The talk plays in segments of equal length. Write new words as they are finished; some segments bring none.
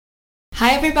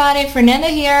Hi everybody, Fernanda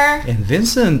here. And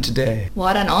Vincent today.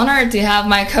 What an honor to have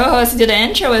my co-host do the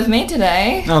intro with me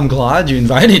today. I'm glad you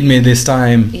invited me this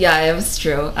time. Yeah, it was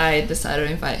true. I decided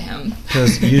to invite him.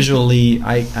 Because usually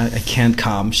I can't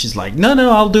come. She's like, no,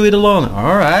 I'll do it alone.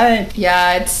 All right.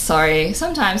 Yeah, sorry.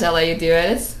 Sometimes I let you do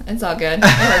it. It's all good.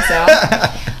 It works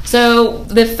out. So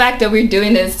the fact that we're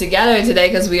doing this together today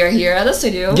because we are here at the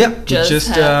studio. Yep, we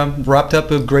just wrapped up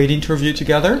a great interview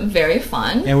together. Very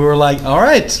fun. And we were like, all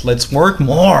right, let's work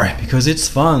more because it's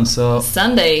fun. So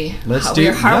Sunday,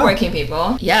 we're hardworking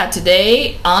people. Yeah,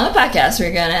 today on the podcast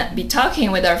we're gonna be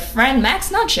talking with our friend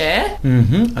Max Noce.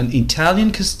 An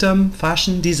Italian custom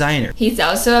fashion designer. He's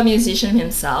also a musician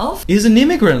himself. He's an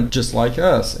immigrant just like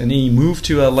us, and he moved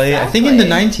to LA. Exactly. I think in the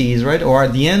 90s, right, or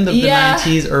at the end of the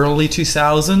 90s, early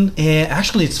 2000. And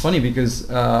actually, it's funny because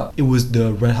it was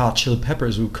the Red Hot Chili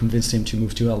Peppers who convinced him to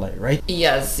move to LA, right?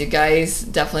 Yes, you guys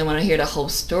definitely want to hear the whole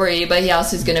story, but he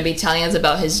also is going to be telling us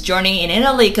about his journey in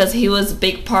Italy because he was a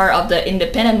big part of the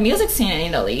independent music scene in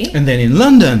Italy. And then in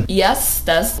London. Yes,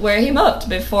 that's where he moved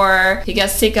before he got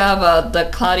sick of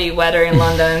the cloudy weather in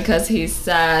London because he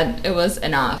said it was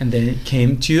enough. And then he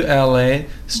came to LA,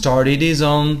 started his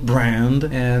own brand,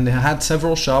 and had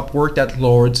several shops, worked at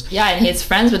Lord's. Yeah, and he's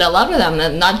friends with a lot of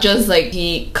them. Not just like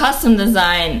he custom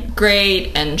designed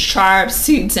great and sharp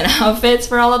suits and outfits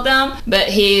for all of them, but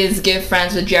he's good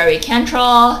friends with Jerry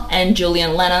Cantrell and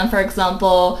Julian Lennon, for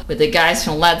example, with the guys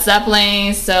from Led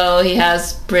Zeppelin. So he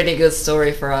has pretty good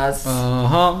story for us.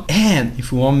 And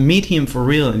if you want to meet him for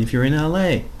real, and if you're in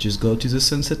LA, just go to the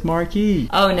Sunset Marquee.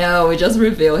 Oh no, we just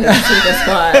revealed his secret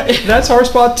spot. That's our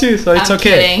spot too, so it's I'm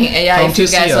okay. Kidding. Yeah, Come if you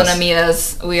guys want to us. meet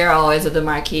us, we are always at the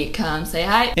Marquee. Come say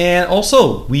hi. And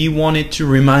also, we wanted to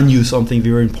remind you something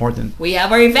very important. We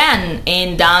have our event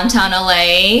in downtown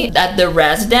LA at the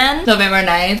Resident, November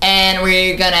 9th, and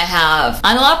we're gonna have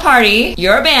Anila Party,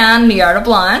 your band, The Art of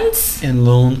Blondes, And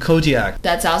Lone Kodiak.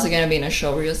 that's also gonna be in a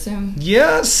show real soon.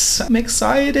 Yes, I'm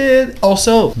excited.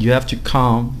 Also, you have to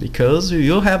come because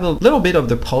you'll have a little bit of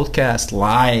the podcast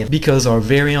live because our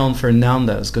very own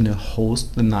Fernanda is gonna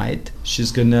host the night.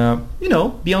 She's gonna,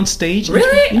 be on stage.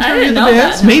 Really? I didn't know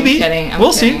that. No, Maybe. I'm kidding.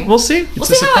 We'll see. We'll see. We'll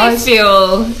see how I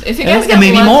feel. If you guys get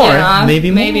maybe lucky more. enough,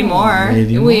 Maybe more.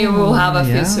 We will have a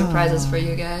few surprises for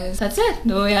you guys. That's it.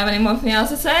 Do we have any more thing else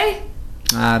to say?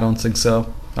 I don't think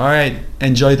so. All right.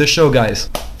 Enjoy the show, guys.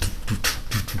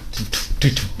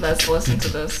 Let's listen to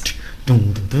this.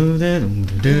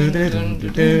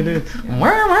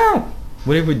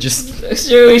 What if we just...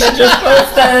 Sure, we should just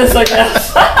post this, I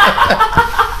guess.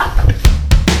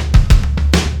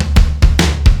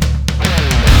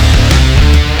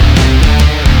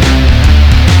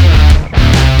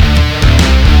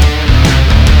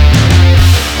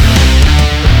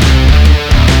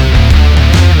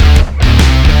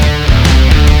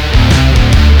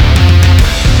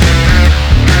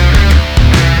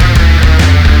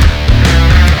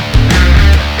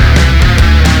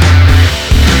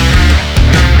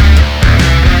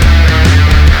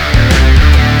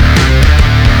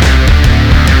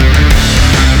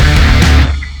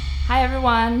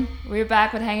 We're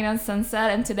back with Hanging on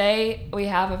Sunset, and today we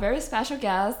have a very special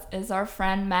guest. It's our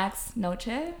friend Max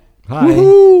Noce. Hi.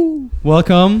 Woohoo!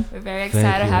 Welcome. We're very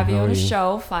excited to have you on the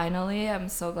show. Finally, I'm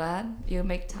so glad you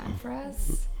make time for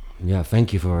us. Yeah,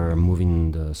 thank you for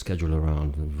moving the schedule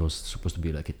around. It was supposed to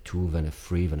be like a 2, then a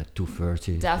 3, then a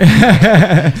 2:30.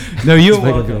 Definitely. No, you're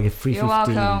welcome. Like a 3:15. You're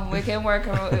welcome. We can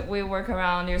work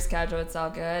around your schedule. It's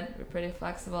all good. We're pretty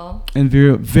flexible. And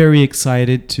we're very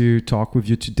excited to talk with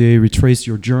you today, retrace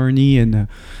your journey, and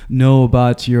know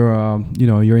about your,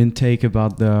 your intake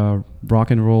about the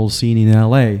rock and roll scene in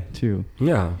LA too.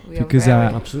 Yeah, because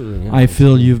absolutely. Yeah, I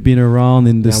feel you've been around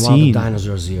in the scene. One of the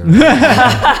dinosaurs here.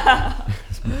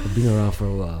 I've been around for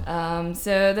a while.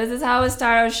 So this is how we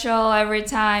start our show every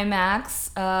time, Max.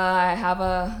 I have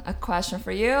a question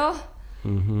for you.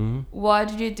 Mm-hmm. What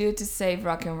did you do to save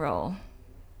rock and roll?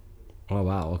 Oh,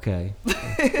 wow, okay.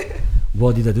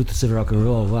 What did I do to save rock and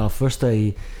roll? Well, first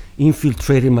I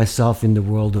infiltrated myself in the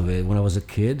world of it. When I was a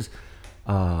kid,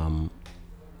 I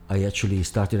actually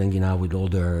started hanging out with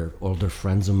older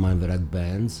friends of mine that had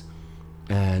bands.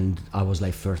 And I was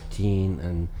like 13,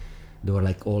 and they were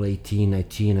like all 18,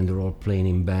 19, and they were all playing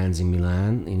in bands in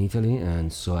Milan, in Italy.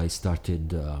 And so I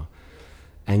started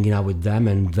hanging out with them,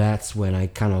 and that's when I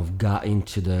kind of got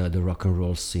into the rock and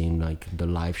roll scene, like the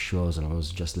live shows, and I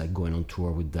was just like going on tour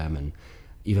with them. And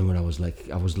even when I was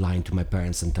lying to my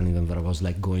parents and telling them that I was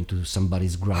like going to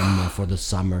somebody's grandma for the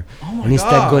summer, and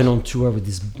instead going on tour with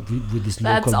this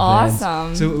That's local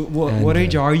awesome. So what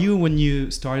age are you when you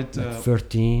started? like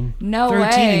 13. No 13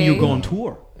 way. and you go on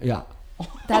tour. Yeah.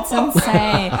 That's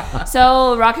insane.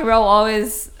 So rock and roll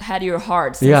always had your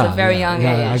heart since a very young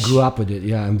I age. grew up with it.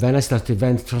 Yeah, and then I started.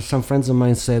 Then some friends of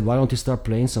mine said, "Why don't you start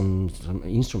playing some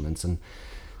instruments?" And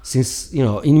since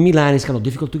in Milan it's kind of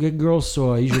difficult to get girls,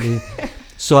 so I usually,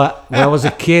 when I was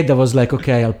a kid, I was like,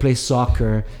 okay, I'll play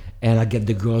soccer and I get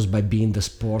the girls by being the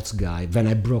sports guy. Then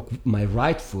I broke my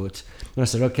right foot, and I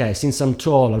said, okay, since I'm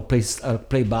tall, I'll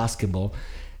play basketball.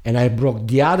 And I broke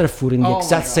the other foot in the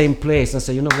exact same place. And I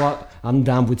said, you know what? I'm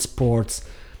done with sports.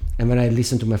 And when I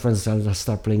listened to my friends, I said, I'll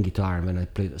start playing guitar. And then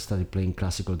I started playing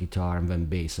classical guitar and then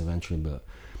bass eventually. But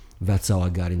that's how I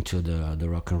got into the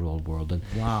rock and roll world. And,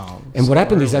 Wow. and what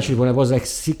happened is actually when I was like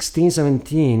 16,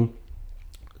 17,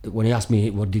 when he asked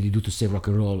me, what did you do to save rock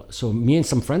and roll? So me and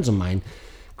some friends of mine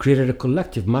created a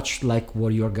collective, much like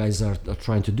what your guys are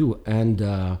trying to do.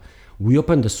 And we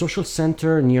opened a social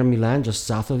center near Milan, just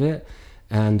south of it.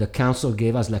 And the council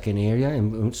gave us like an area,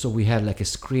 and so we had like a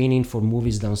screening for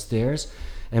movies downstairs.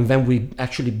 And then we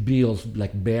actually built,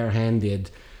 like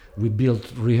barehanded, we built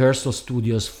rehearsal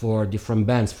studios for different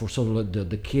bands, for sort of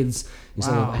the kids,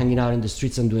 instead of hanging out in the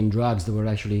streets and doing drugs, they were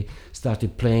actually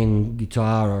started playing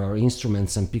guitar or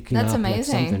instruments and picking That's up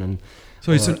amazing. like something. And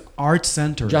So it's an art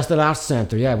center. just an art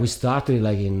center, yeah. We started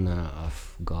like in,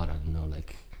 God, I don't know,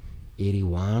 like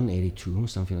 81, 82,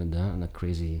 something like that, like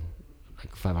crazy.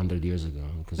 Like 500 years ago,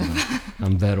 because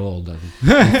I'm that old. I'm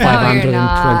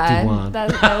 521.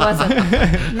 That wasn't.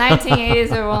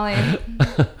 1980s are only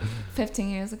 15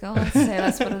 years ago.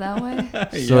 Let's put it that way.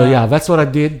 So yeah, that's what I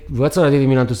did. That's what I did in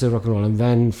Milan to save rock and roll, and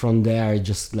then from there it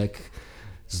just like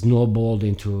snowballed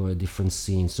into a different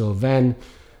scene. So then,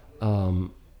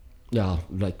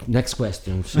 like next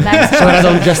question. So I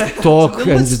don't just talk Then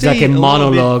and let's it's like stay a little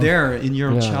monologue. bit there in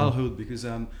your Yeah. childhood, because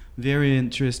I'm very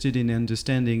interested in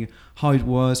understanding how it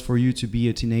was for you to be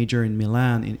a teenager in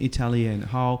Milan, in Italy, and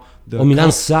how the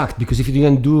Milan sucked, because if you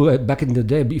didn't do back in the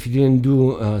day, if you didn't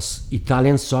do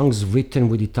Italian songs written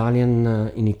with Italian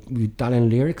with Italian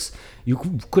lyrics, you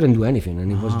couldn't do anything,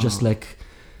 and it was just like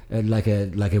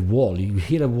a wall. You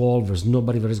hit a wall. There's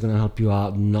nobody that is going to help you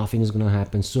out. Nothing is going to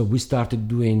happen. So we started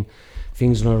doing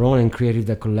things on our own and created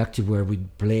a collective where we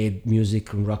played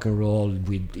music and rock and roll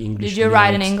with English. Did you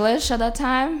write in lyrics. English at that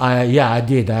time? Yeah, I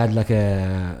did. I had like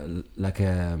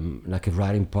a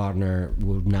writing partner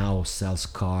who now sells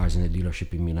cars in a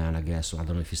dealership in Milan, I guess. So I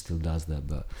don't know if he still does that,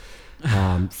 but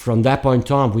from that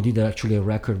point on, we did actually a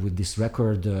record with this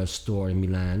record store in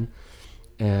Milan,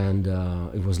 and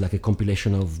it was like a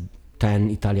compilation of 10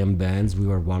 Italian bands. We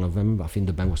were one of them. I think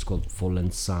the band was called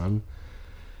Fallen Sun.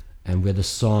 And we had a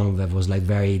song that was like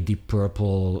very Deep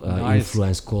Purple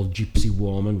influence called Gypsy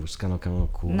Woman, which was kind of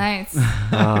cool. Nice.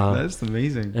 That's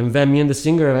amazing. And then me and the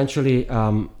singer eventually,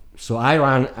 so I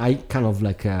ran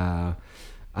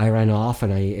off,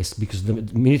 and because the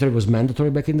military was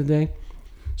mandatory back in the day.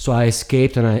 So I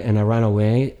escaped and I ran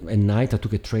away at night. I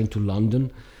took a train to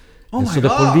London. So the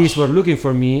police were looking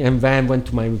for me, and then went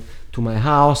to my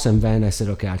house, and then I said,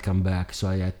 okay, I'll come back. So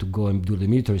I had to go and do the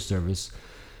military service,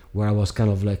 where I was kind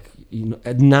of like,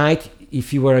 at night,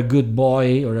 if you were a good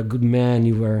boy or a good man,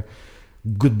 you were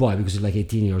good boy because you're like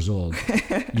 18 years old.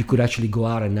 You could actually go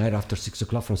out at night after 6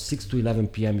 o'clock, from 6 to 11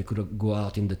 p.m. You could go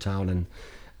out in the town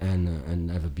and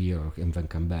have a beer and then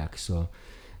come back. So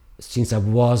since I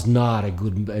was not a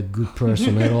good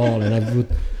person at all, and I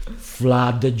would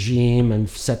flood the gym and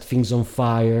set things on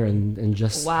fire and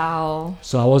just Wow.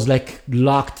 So I was like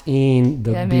locked in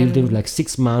the building like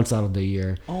 6 months out of the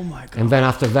year. Oh my god! And then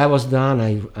after that was done,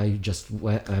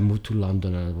 I moved to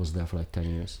London, and I was there for like 10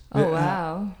 years. Oh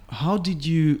wow. How did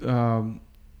you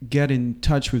get in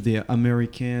touch with the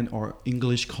American or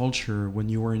English culture when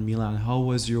you were in Milan? How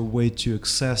was your way to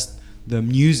access the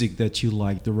music that you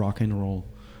liked, the rock and roll?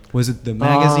 Was it the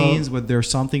magazines? Was there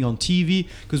something on TV?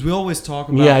 Because we always talk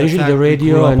about usually fact the we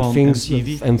radio grew up and on things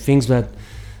MTV. and things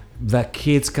that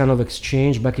kids kind of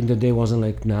exchange back in the day. Wasn't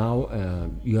like now.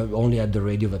 You only had the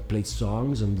radio that played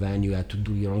songs, and then you had to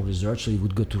do your own research. So you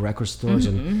would go to record stores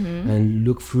and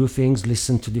look through things,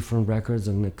 listen to different records,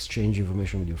 and exchange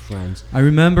information with your friends. I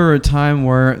remember a time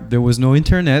where there was no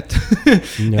internet,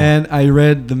 and I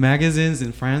read the magazines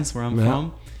in France, where I'm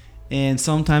from. And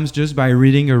sometimes just by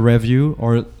reading a review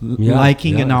or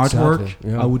liking an artwork,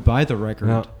 I would buy the record.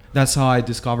 Yeah. That's how I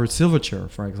discovered Silverchair,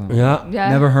 for example. Yeah.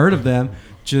 Never heard of them.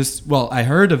 I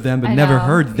heard of them, but never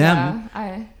heard them.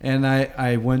 Yeah, and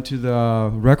I went to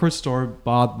the record store,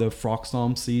 bought the Frog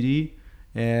Stomp CD,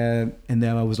 and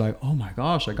then I was like, oh my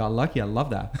gosh, I got lucky. I love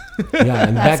that. Yeah,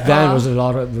 and back That's then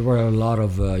cool. there were a lot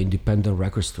of independent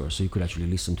record stores, so you could actually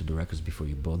listen to the records before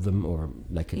you bought them, or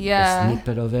like a Yeah.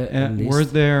 snippet of it. at And least. were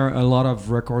there a lot of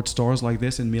record stores like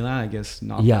this in Milan? I guess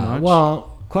not Yeah, much.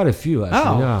 well, quite a few actually.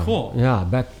 Oh, yeah. cool. Yeah,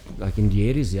 back like in the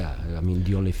 80s. Yeah, I mean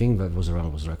the only thing that was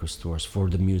around was record stores for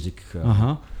the music.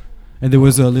 Uh-huh. And there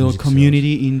was a little Music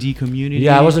community, indie community.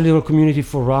 Yeah, it was a little community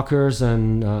for rockers,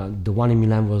 and the one in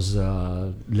Milan was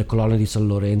Le Colonne di San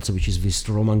Lorenzo, which is this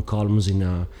Roman columns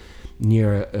in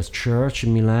near a church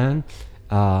in Milan,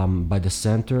 by the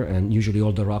center, and usually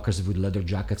all the rockers with leather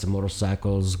jackets and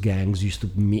motorcycles, gangs used to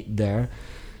meet there.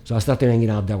 So I started hanging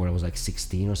out there when I was like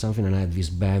 16 or something, and I had this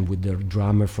band with the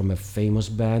drummer from a famous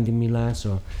band in Milan.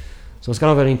 So it's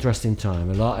kind of an interesting time.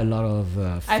 A lot of.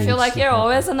 I feel things like you're happen.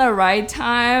 always in the right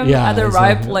time Yeah, at the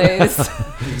right exactly. place.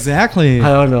 Exactly. I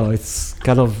don't know. It's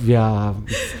kind of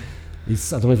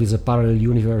It's I don't know if it's a parallel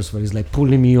universe where it's like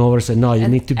pulling me over, saying no, you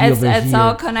need to be over it's here.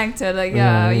 all connected. Like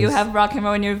Yeah, you it's- have rock and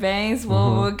roll in your veins.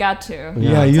 We'll get to.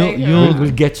 Yeah, Take it.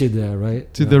 We'll get you there, right?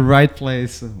 To the right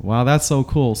place. Wow, that's so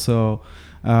cool. So,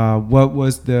 what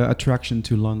was the attraction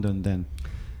to London then?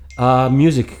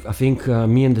 Music. I think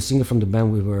me and the singer from the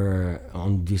band, we were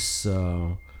on this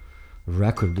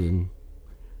recording.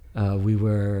 We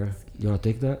were. You wanna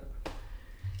take that?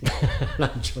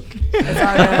 I'm joking. It's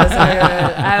all good. It's all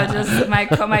good. I was just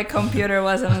my computer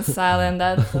wasn't silent.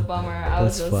 That's a bummer. I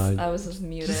was That's just fine. I was just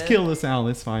muted. Just kill the sound.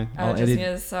 It's fine. I'll just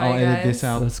mute. Sorry, I'll edit guys. this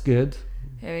out. That's good.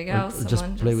 Here we go. Or Someone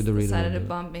just play with the rhythm decided to of it.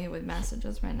 bump me with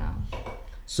messages right now.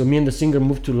 So me and the singer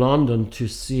moved to London to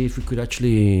see if we could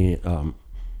actually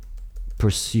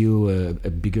pursue a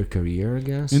bigger career, I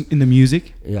guess. In the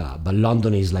music? Yeah, but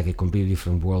London is like a completely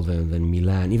different world than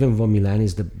Milan. Even though Milan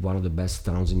is one of the best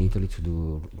towns in Italy to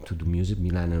do music,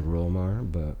 Milan and Rome are,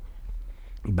 but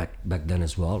back then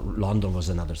as well, London was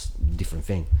another different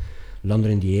thing.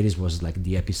 London in the 80s was like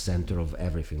the epicenter of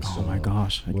everything. Oh so my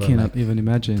gosh, I we're cannot like even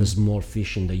imagine. the small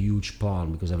fish in the huge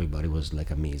pond, because everybody was like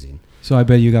amazing. So I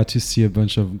bet you got to see a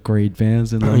bunch of great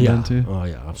bands in London Yeah. too. Oh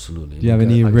yeah, absolutely. Do you have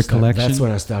any recollection? That's when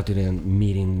I started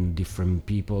meeting different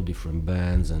people, different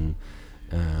bands, and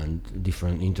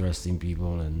different interesting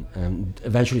people, and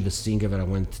eventually the singer that I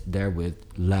went there with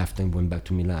left and went back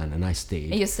to Milan, and I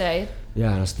stayed. And you say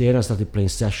Yeah, and I stayed. I started playing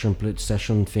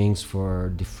session things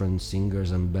for different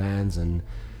singers and bands, and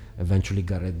eventually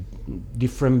got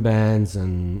different bands,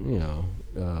 and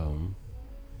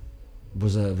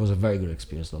was a very good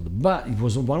experience. But it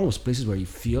was one of those places where you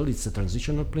feel it's a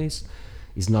transitional place.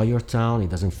 It's not your town. It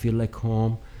doesn't feel like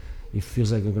home. It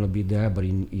feels like you're gonna be there, but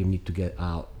you need to get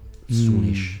out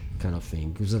soonish, kind of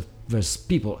thing. Because there's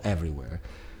people everywhere,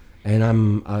 and I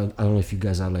don't know if you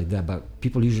guys are like that, but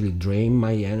people usually drain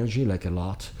my energy like a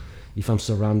lot. If I'm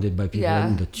surrounded by people Yeah,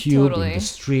 in the tube, totally. in the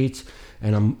street,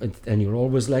 and you're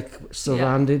always like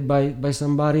surrounded by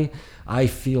somebody, I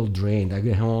feel drained. I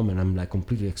get home and I'm like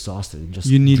completely exhausted. It just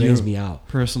You need drains your me out.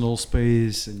 personal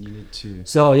space, and you need to.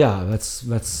 So yeah, that's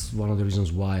one of the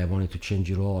reasons why I wanted to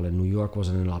change it all, and New York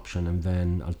wasn't an option. And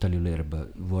then I'll tell you later.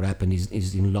 But what happened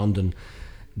is in London,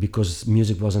 because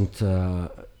music wasn't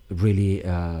really,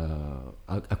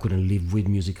 I couldn't live with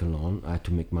music alone. I had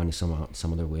to make money some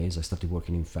other ways. I started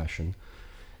working in fashion,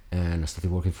 and I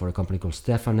started working for a company called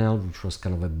Stefanel, which was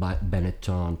kind of a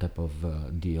Benetton type of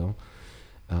deal.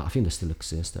 I think they still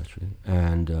exist actually.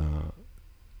 And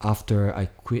after I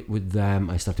quit with them,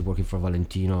 I started working for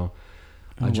Valentino.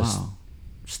 Oh, I just wow.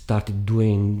 started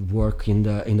doing work in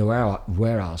the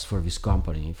warehouse for this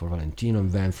company, for Valentino,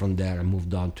 and then from there I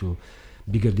moved on to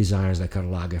bigger designers like Karl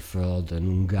Lagerfeld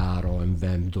and Ungaro, and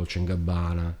then Dolce &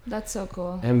 Gabbana. that's so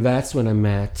cool. And that's when I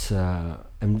met,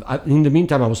 in the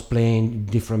meantime I was playing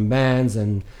different bands,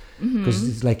 and because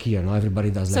it's like here,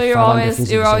 everybody does So like you're 500 things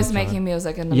at you're the always same time. making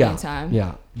music in the Yeah, meantime.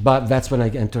 yeah. But that's when I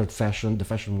entered the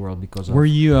fashion world, because of Were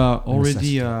you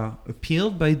already necessity.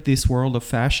 appealed by this world of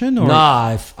fashion, or No,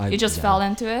 I You just yeah. fell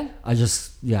into it. I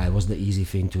just, it was the easy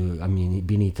thing to, I mean,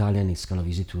 being Italian, it's kind of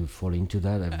easy to fall into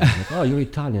that. I was like, oh, you're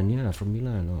Italian, yeah, from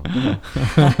Milan. Oh,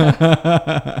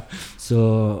 yeah.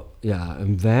 So, yeah,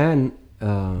 and then...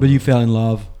 but you fell in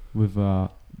love with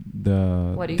What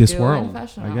do you this do in world,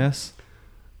 fashion I now? guess.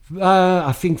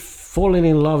 I think falling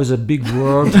in love is a big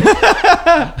word.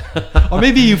 Or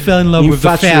maybe you fell in love with the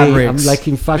Infatuate, fabrics. like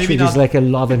infatuate Maybe is not- like a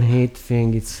love and hate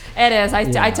thing. It's It is. I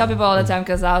Yeah. tell people all the time,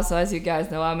 because also, as you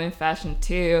guys know, I'm in fashion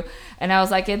too, and I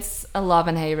was like, it's a love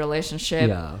and hate relationship.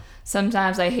 yeah.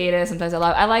 Sometimes I hate it. Sometimes I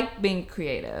love. I like being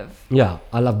creative. Yeah,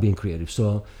 I love being creative.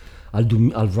 So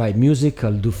I'll write music,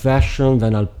 I'll do fashion,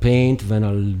 then I'll paint, then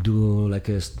I'll do like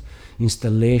a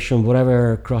installation,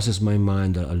 whatever crosses my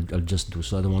mind, I'll just do.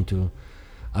 So I don't want to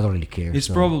I don't really care. It's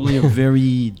so. probably a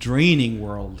very draining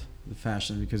world, the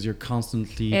fashion, because you're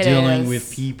constantly It dealing is.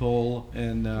 with people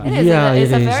and It is.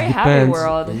 It's a very happy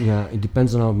world. Yeah, it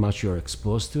depends on how much you're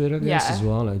exposed to it, I guess, Yeah. as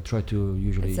well. I try to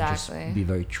usually Exactly. just be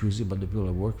very choosy about the people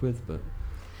I work with, but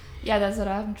Yeah, that's what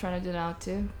I'm trying to do now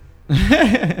too.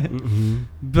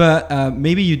 But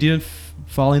maybe you didn't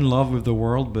fall in love with the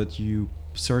world, but you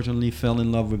certainly fell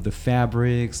in love with the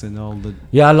fabrics and all the.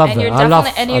 yeah, I love And that. you're I love.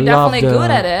 definitely, I love good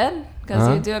the- at it because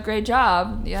Huh? you do a great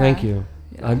job. Yeah. Thank you.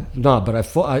 Yeah.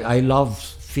 I love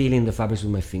feeling the fabrics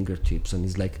with my fingertips, and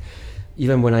it's like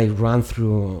even when I run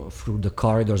through the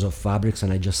corridors of fabrics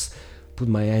and I just put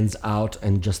my hands out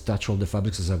and just touch all the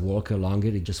fabrics as I walk along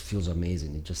it, it just feels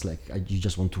amazing. It just like you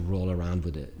just want to roll around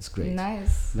with it. It's great.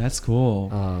 Nice. That's cool.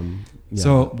 Yeah.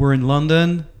 So we're in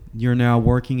London. You're now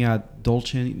working at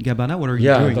Dolce & Gabbana. What are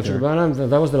you doing Dolce there? Gabbana,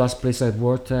 that was the last place I'd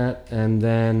worked at, and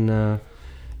then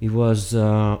it was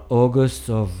August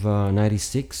of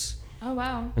 '96. Oh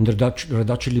wow. And the Red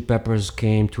Hot Chili Peppers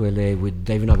came to LA with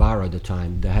Dave Navarro at the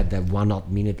time. They had that 1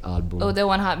 Hot Minute album. Oh, the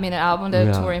 1 Hot Minute album. They're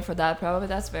Yeah. touring for that probably.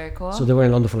 That's very cool. So they were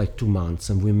in London for like 2 months,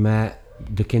 and we met.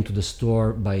 They came to the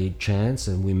store by chance,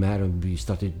 and we met, and we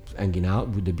started hanging out.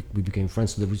 We became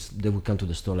friends. So they would come to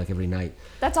the store like every night.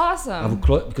 That's I awesome.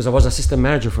 would because I was assistant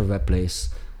manager for that place.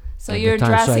 So at the you're time,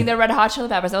 so dressing I- the Red Hot Chili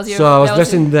Peppers. That was your. So I was that your-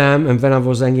 dressing them, and then I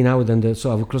was hanging out with them. So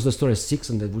I would close the store at 6,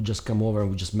 and they would just come over and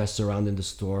we just mess around in the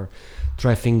store,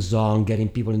 try things on, getting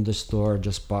people in the store,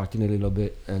 just partying a little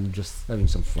bit, and just having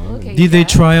some fun. Okay. And Did they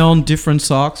Yeah. try on different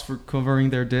socks for covering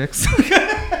their dicks?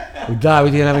 we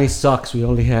didn't have any socks. We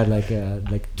only had like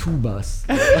tubas.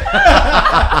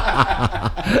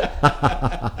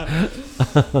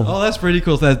 Oh, that's pretty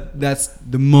cool. That's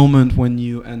the moment when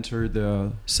you enter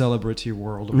the celebrity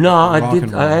world. Of No, I rock did.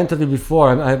 and roll. I entered it before.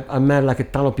 I met like a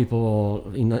ton of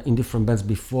people in different bands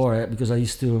before because I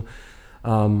used to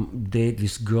date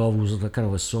this girl who was kind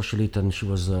of a socialite, and she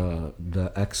was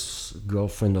the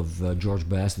ex-girlfriend of George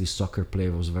Best, this soccer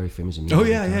player who was very famous in. Oh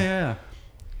America.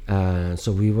 yeah.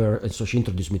 So she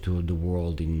introduced me to the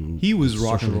world in. He was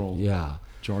rock and socialite. roll. Yeah.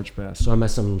 George Best. So I met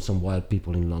some wild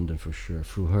people in London for sure,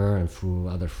 through her and through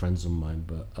other friends of mine.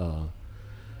 But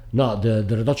no, the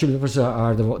Red Hot Chili Peppers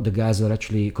are the guys that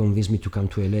actually convinced me to come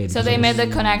to LA. So because they I made was-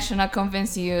 the connection that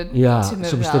convinced you Yeah, to move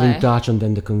so we to stayed LA. in touch, and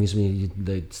then they convinced me.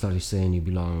 They started saying you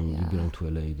belong Yeah. to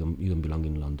LA. You don't belong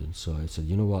in London. So I said,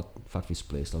 you know what, fuck this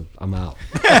place. I'm out.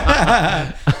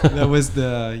 That was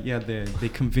they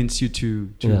convinced you to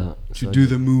Yeah, so do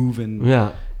the move and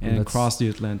Yeah, and that's- cross the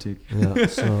Atlantic. Yeah,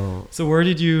 so So where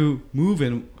did you move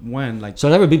and when? Like so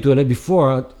I've never been to LA before.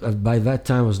 By that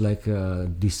time it was like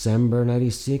December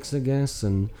 '96, I guess,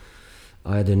 and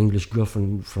I had an English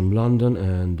girlfriend from London,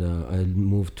 and I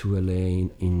moved to LA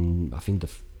in I think the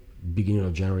beginning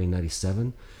of January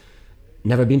 '97.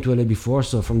 Never been to LA before,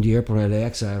 so from the airport in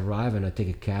LAX I arrive and I take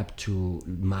a cab to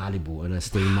Malibu, and I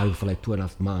stay in Malibu for like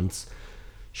 2.5 months.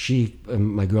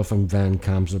 My girlfriend then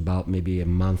comes about maybe a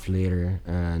month later,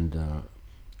 and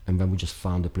then we just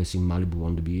found a place in Malibu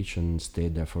on the beach and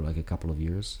stayed there for like a couple of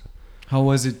years. how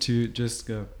was it to just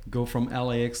go from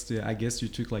LAX to? I guess you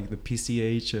took like the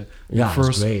PCH. Yeah, it was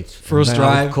first great. first And then I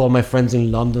would drive. call my friends in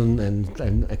London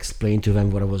and explain to them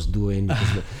what I was doing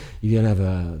because you didn't have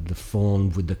the phone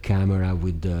with the camera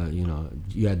with the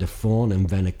you had the phone and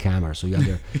then a camera, so you had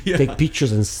to take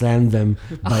pictures and send them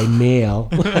by mail.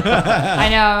 I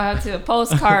know. I have to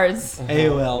postcards.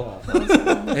 AOL.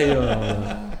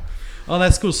 Oh,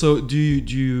 that's cool. So do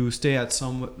you stay at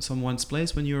someone's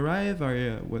place when you arrive, or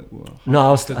No, I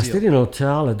what's the deal? stayed in a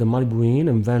hotel at the Malibu Inn,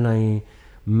 and then I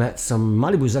met some.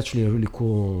 Malibu is actually a really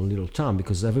cool little town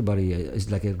because everybody is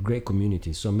like a great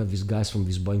community. So I met these guys from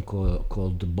this band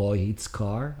called The Boy Eats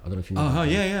Car. I don't know if you know. Oh, that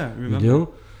yeah. band. You Remember?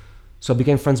 do? So I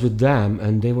became friends with them,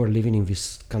 and they were living in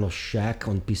this kind of shack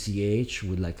on PCH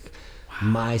with like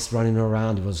mice running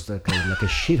around. It was like a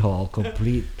shithole,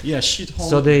 complete. Yeah, shit hole.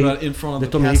 So they in front of they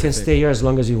the told me you can Pacific. stay here as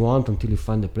long as you want until you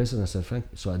find a place, and I said thank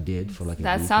you. So I did for like a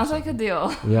That week or sounds like a something.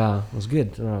 deal. Yeah, it was good.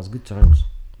 It was good times.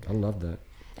 I love that.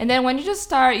 And then when you just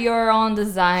start your own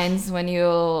designs, when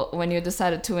you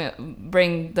decided to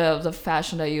bring the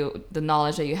fashion the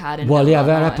knowledge that you had in Well, yeah,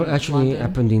 Illinois that and actually London.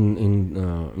 happened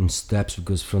in steps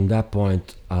because from that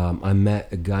point I met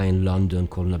a guy in London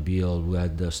called Nabil who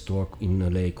had a store in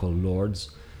LA called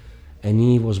Lords, and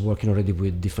he was working already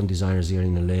with different designers here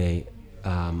in LA,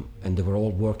 and they were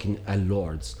all working at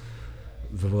Lords.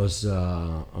 There was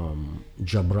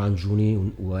Jabran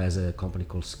Juni, who has a company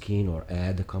called Skin, or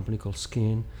had a company called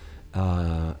Skin.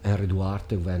 Henry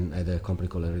Duarte, then had a company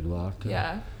called Henry Duarte.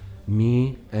 Yeah.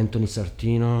 Me, Anthony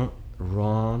Sartino,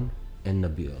 Ron, and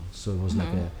Nabil. So it was like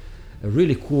a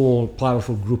really cool,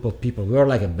 powerful group of people. We were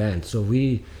like a band, so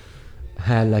we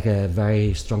had like a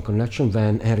very strong connection.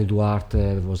 Then Henry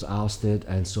Duarte was ousted,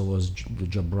 and so was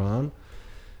Jabran,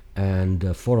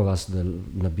 and four of us,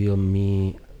 Nabil,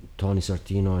 me, Tony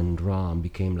Sartino, and Ram,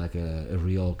 became like a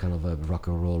real kind of a rock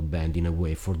and roll band in a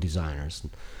way for designers.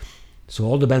 So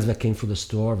all the bands that came through the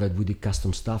store that we did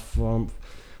custom stuff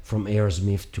from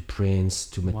Aerosmith to Prince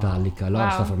to Metallica, a lot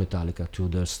of stuff from Metallica to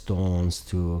the Stones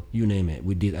to you name it.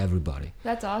 We did everybody.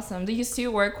 That's awesome. Do you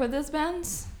still work with these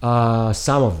bands?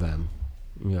 Some of them,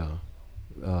 yeah.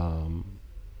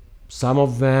 Some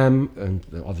of them,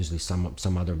 and obviously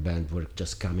some other bands were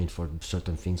just coming for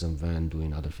certain things and then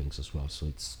doing other things as well.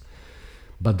 So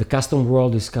but the custom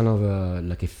world is kind of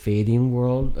like a fading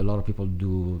world. A lot of people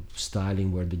do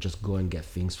styling where they just go and get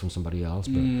things from somebody else.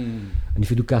 But, and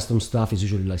if you do custom stuff, it's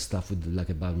usually like stuff with like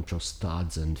a bunch of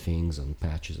studs and things and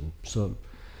patches. And so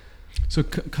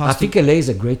I think LA is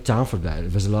a great town for that.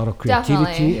 There's a lot of creativity.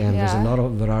 Definitely, And yeah.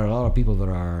 there are a lot of people that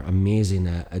are amazing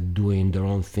at doing their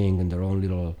own thing and their own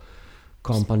little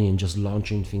company and just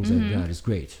launching things like that. It's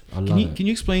great. I love it. Can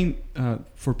you explain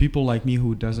for people like me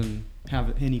who doesn't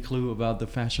have any clue about the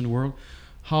fashion world,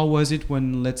 how was it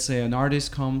when, let's say, an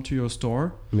artist come to your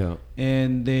store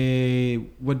and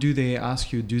what do they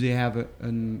ask you? Do they have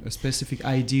a specific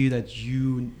idea that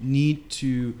you need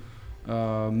to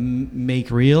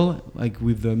make real, like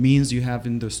with the means you have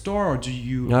in the store, or do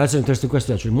you? No, that's an interesting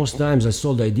question actually. Most times I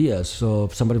sold ideas, so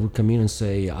somebody would come in and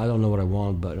say, I don't know what I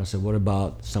want, but I said, what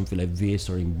about something like this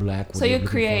or in black? So you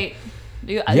create.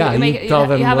 You tell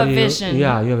them you have a what vision. You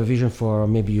have a vision for,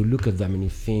 maybe you look at them and you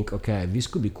think, okay, this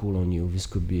could be cool on you. This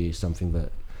could be something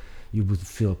that you would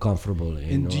feel comfortable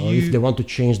in. Or if they want to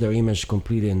change their image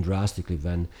completely and drastically,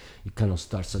 then you kind of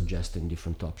start suggesting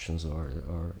different options, or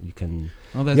you can.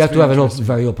 Oh, you have to have a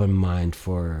very open mind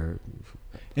for.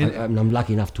 And I'm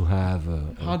lucky enough to have.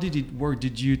 How did it work?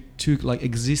 Did you took like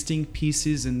existing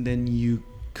pieces and then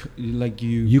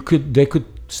they could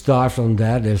start from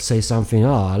that. They'll say something,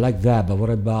 I like that, but what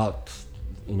about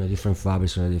different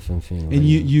fabrics or a different thing? And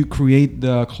you create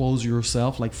the clothes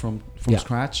yourself, like from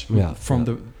scratch.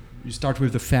 You start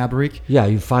with the fabric. Yeah,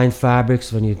 you find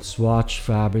fabrics. When you swatch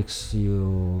fabrics,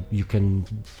 you can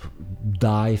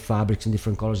dye fabrics in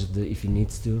different colors if it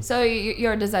needs to. So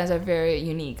your designs are very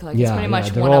unique. Like it's pretty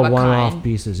much they're one all of a one-off kind.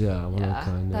 pieces. Yeah, one of a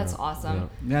kind. That's awesome. Yeah.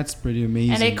 That's pretty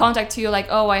amazing. And they contact you like,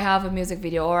 I have a music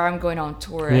video, or I'm going on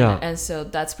tour, and so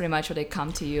that's pretty much what they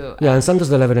come to you. Yeah, and sometimes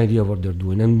they'll have an idea of what they're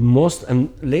doing,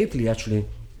 and lately actually,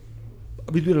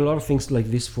 we do a lot of things like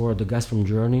this for the guys from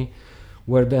Journey,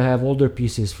 where they have older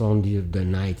pieces from the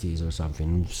 90s or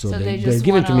something. So they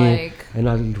give it to me, and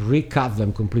I'll recut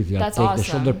them completely. I'll take the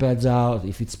shoulder pads out.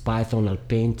 If it's Python, I'll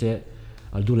paint it.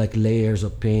 I'll do like layers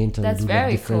of paint and do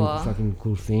like different fucking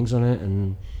cool things on it,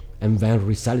 and then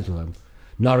resell it to them.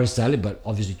 Not resell it, but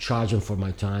obviously charge them for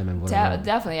my time and whatever.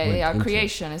 Definitely, your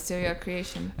creation is still your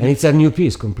creation. And it's a new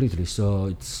piece completely, so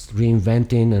it's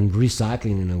reinventing and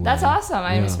recycling in a way. That's awesome.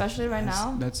 I mean, especially right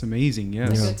now. That's amazing.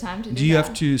 Yes. It's a good time to do Do you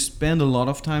have to spend a lot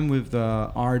of time with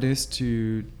the artists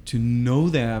to know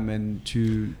them and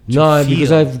to No, feel?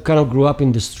 because I've kind of grew up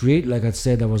in the street. Like I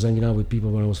said, I was hanging out with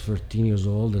people when I was 13 years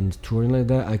old and touring like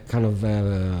that. I kind of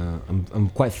I'm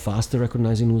quite fast at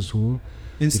recognizing who's who.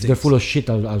 Instincts. If they're full of shit,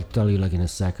 I'll tell you like in a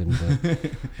second.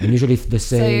 And usually if they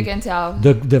say, so you can tell.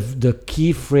 The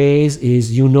key phrase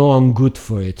is, I'm good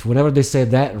for it. Whenever they say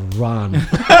that, run.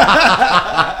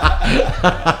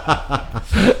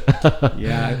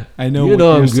 Yeah, I know.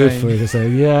 I'm good for it. It's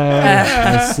like,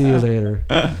 I'll see you later.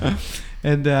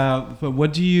 And but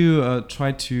what do you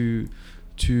try to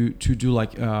do,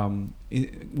 like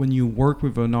when you work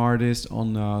with an artist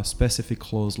on specific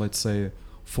clothes, let's say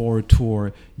for a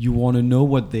tour, you want to know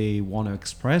what they want to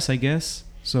express, I guess.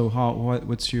 So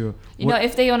what's your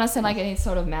if they want to send like any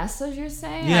sort of message, you're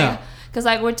saying? Yeah. Because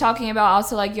like we're talking about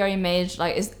also like your image,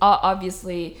 like it's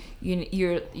obviously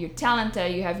you're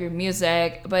talented, you have your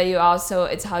music, but you also,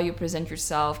 it's how you present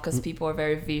yourself, because people are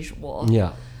very visual.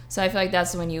 Yeah. So I feel like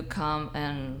that's when you come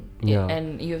and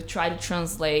you try to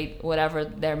translate whatever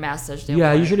their message they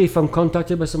want. Usually if I'm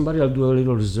contacted by somebody, I'll do a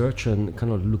little research and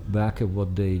kind of look back at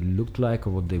what they looked like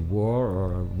or what they wore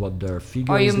or what their figure is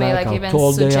like. Or you may like even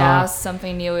suggest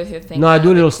something new if you think. No, I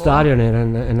do a little study on it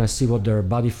and I see what their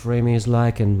body frame is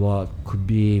like and what could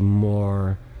be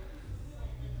more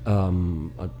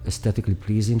aesthetically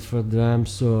pleasing for them.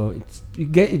 So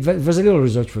there's a little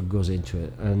research that goes into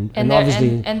it, and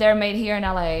obviously they're made here in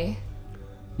LA.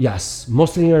 Yes,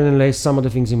 mostly here in LA. Some of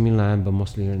the things in Milan, but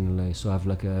mostly here in LA. So I have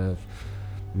like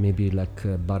maybe like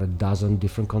about a dozen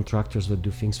different contractors that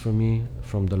do things for me,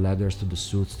 from the leathers to the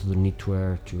suits to the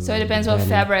knitwear to. So it depends what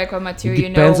fabric or material it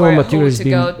depends you know what material who is to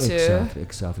being, go to.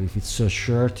 Exactly. If it's a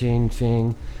shirting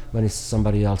thing, then it's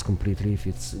somebody else completely. If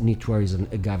it's knitwear, is an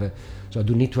agave. So I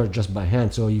do knitwear just by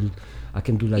hand. So I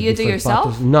can do like you do yourself?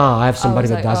 patterns. No, I have somebody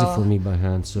that like, does it for me by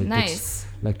hand. So it nice. takes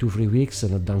like 2-3 weeks,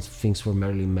 and I've done things for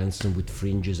Marilyn Manson with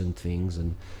fringes and things.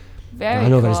 And very I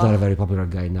know cool. that he's not a very popular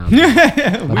guy now.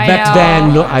 But back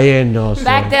then, no, I didn't know. So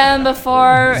back then,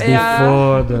 before,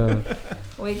 before the.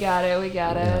 We got it.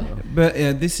 Yeah. But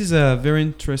this is a very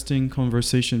interesting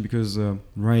conversation because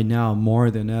right now, more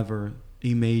than ever,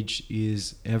 image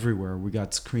is everywhere. We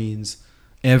got screens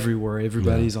everywhere.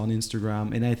 Everybody's on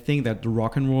Instagram, and I think that the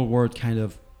rock and roll world kind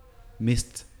of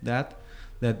missed that.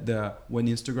 When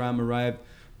Instagram arrived,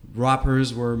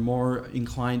 rappers were more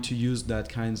inclined to use that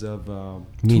kinds of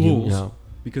tools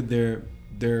because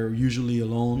they're usually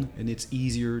alone, and it's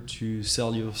easier to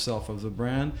sell yourself as a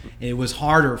brand. And it was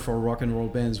harder for rock and roll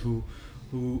bands who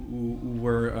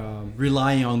were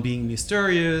relying on being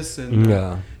mysterious and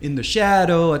in the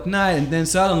shadow at night, and then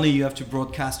suddenly you have to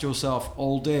broadcast yourself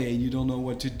all day and you don't know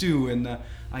what to do. And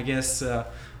I guess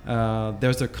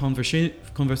there's a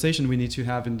conversation we need to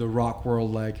have in the rock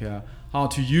world, like how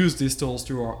to use these tools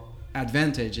to our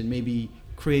advantage and maybe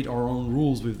create our own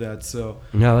rules with that. So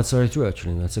no, that's very true.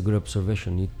 Actually, that's a good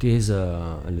observation. It is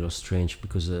a little strange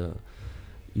because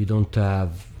you don't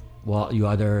have. Well, you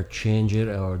either change it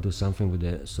or do something with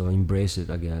it. So embrace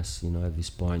it, I guess. At this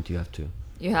point, you have to.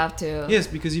 You have to. Yes,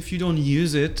 because if you don't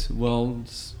use it, well,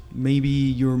 maybe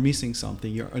you're missing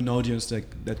something. You're an audience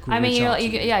that could. I mean,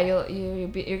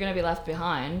 you're gonna be left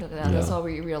behind. That's what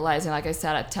we realize. And like I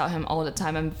said, I tell him all the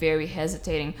time, I'm very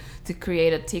hesitating to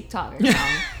create a TikTok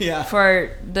account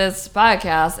for this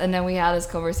podcast. And then we had this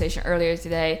conversation earlier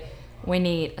today. We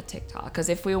need a TikTok because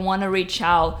if we want to reach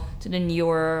out to the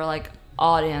newer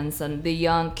audience and the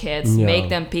young kids, make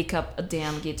them pick up a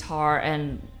damn guitar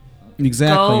and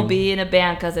go be in a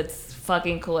band because it's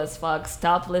fucking cool as fuck.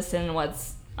 Stop listening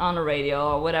what's on the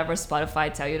radio or whatever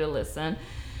Spotify tell you to listen.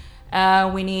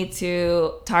 We need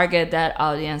to target that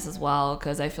audience as well,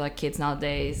 because I feel like kids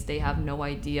nowadays, they have no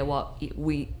idea what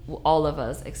all of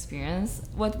us experience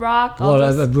with rock. Well,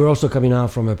 we're also coming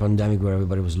out from a pandemic where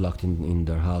everybody was locked in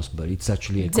their house, but it's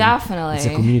actually it's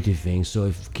a community thing. So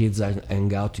if kids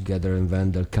hang out together and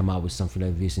then they'll come out with something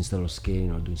like this instead of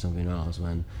skating or doing something else,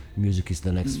 man, music is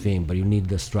the next thing. But you need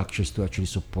the structures to actually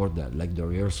support that, like the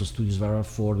rehearsal studios that are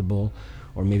affordable,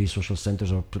 or maybe social centers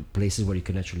or places where you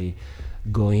can actually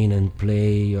go in and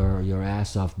play your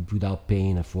ass off without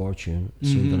paying a fortune.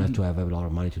 So you don't have to have a lot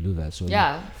of money to do that. So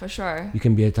for sure. You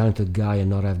can be a talented guy and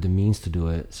not have the means to do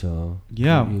it. So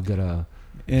you gotta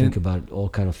think about all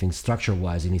kind of things.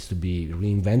 Structure-wise, it needs to be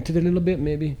reinvented a little bit,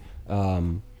 maybe,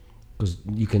 because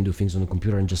you can do things on the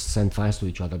computer and just send files to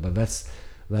each other. But that's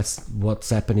what's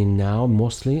happening now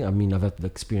mostly. I mean, I've had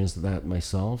experienced that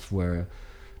myself, where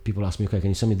people ask me, okay, can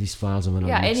you send me these files? And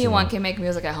anyone can make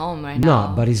music at home right now.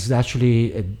 No, but it's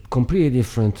actually a completely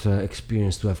different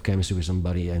experience to have chemistry with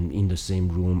somebody and in the same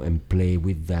room and play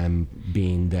with them,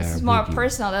 being there. It's more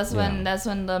personal. That's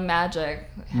when the magic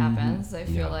happens. I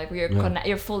feel like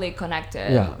you're fully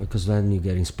connected. Yeah, because then you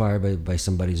get inspired by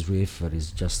somebody's riff that is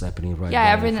just happening right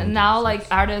now. Yeah, now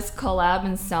artists collab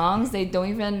in songs. They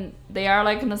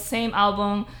are in the same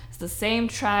album. The same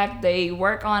track, they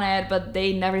work on it, but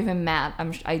they never even met.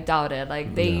 I doubt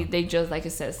it. They just, like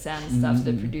you said, send stuff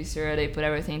to the producer. They put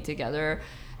everything together.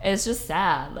 It's just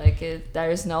sad.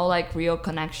 There's no real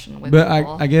connection with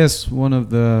people. I guess one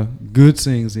of the good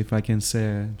things, if I can say,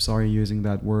 I'm sorry using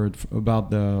that word,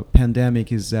 about the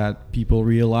pandemic is that people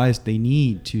realize they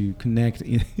need to connect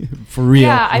for real.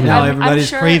 Now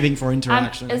everybody's craving for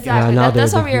interaction. Exactly.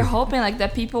 That's what we're hoping.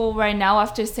 That people right now,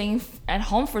 after staying at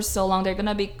home for so long, they're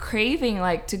gonna be craving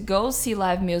to go see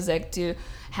live music, to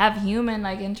have human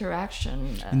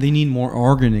interaction, and they need more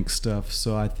organic stuff.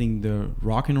 So I think the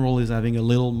rock and roll is having a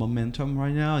little momentum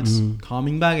right now. It's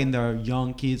coming back, and there are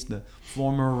young kids, the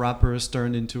former rappers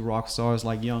turned into rock stars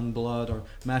like Youngblood or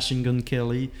Machine Gun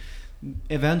Kelly.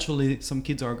 Eventually some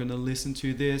kids are going to listen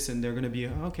to this and they're going to be,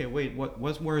 okay, wait,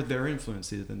 what were their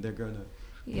influences? And they're going to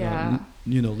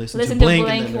listen to Blink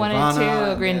and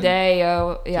Nirvana, Green Day,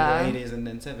 the 80s and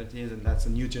then 70s, and that's a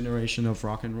new generation of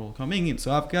rock and roll coming in.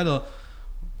 So I've got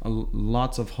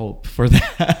lots of hope for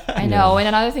that. I know. And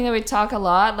another thing that we talk a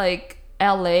lot,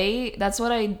 LA, that's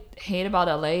what I hate about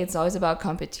LA. It's always about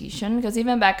competition, because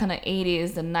even back in the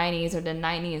 80s, the 90s, or the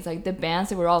 90s, like the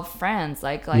bands, they were all friends.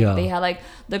 Like they had like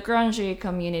the grunge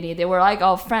community. They were like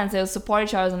all friends. They would support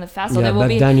each other in the festival. Yeah,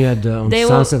 back then you had on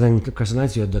Sunset and Crescent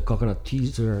Nights, you had the Coconut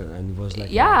Teaser, and it was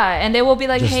like and they will be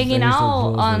like hanging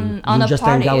out on the just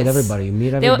parties. hang out with everybody, you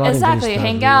meet everybody, exactly,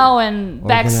 hang out and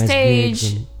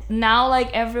backstage. Now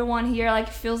like everyone here like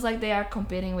feels like they are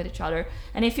competing with each other.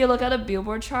 And if you look at the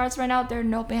Billboard charts right now, there are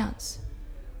no bands.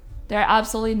 There are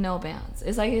absolutely no bands.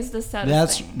 It's like, it's the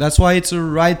saddest thing. That's why it's the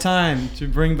right time to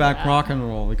bring back rock and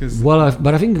roll, because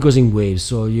but I think it goes in waves.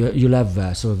 So you'll have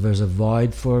that. So there's a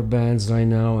void for bands right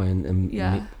now, and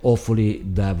hopefully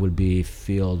that will be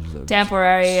filled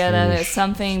temporary, and then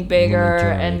something bigger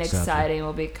and exciting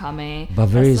will be coming. But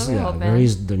there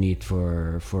is the need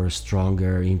for a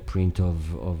stronger imprint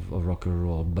of rock and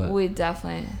roll. But we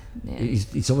definitely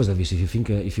it's always like this.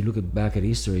 If you look back at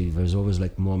history, there's always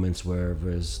like moments where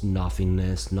there's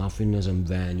nothingness, and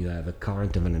then you have a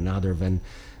current, and then another, then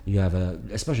you have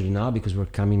especially now, because we're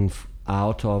coming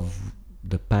out of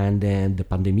the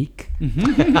pandemic.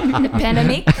 The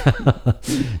pandemic.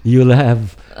 You'll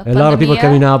have a lot of people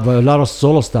coming out, but a lot of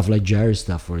solo stuff, like Jerry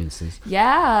stuff, for instance.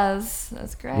 Yes,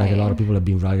 that's great. Like a lot of people have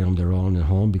been writing on their own at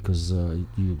home, because you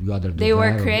either they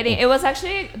were creating. It was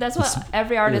actually, that's what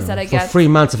every artist that I get. For 3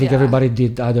 months, I think everybody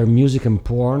did either music and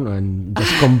porn, and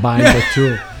just combined the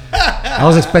two. I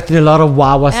was expecting a lot of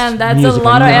wah-wah and that's a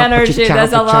lot of energy.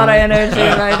 That's a lot of energy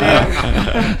right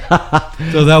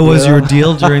there. So that was your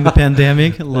deal during the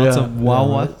pandemic? Lots of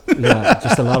wah-wah? Yeah,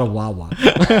 just a lot of wah-wah.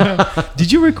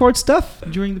 Did you record stuff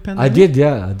during the pandemic? I did,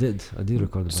 yeah. I did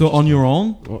record a bunch. So on your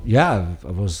own? Yeah,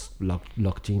 I was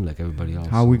locked in like everybody else.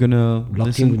 How are we going to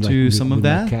listen to some of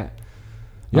that?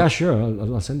 Yeah, sure.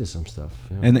 I'll send you some stuff.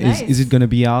 Yeah. And is it going to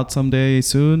be out someday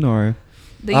soon, or?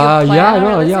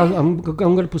 I'm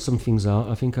gonna put some things out.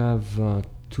 I think I have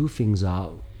 2 songs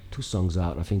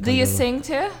out. I think. Do you sing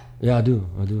too? Yeah, I do.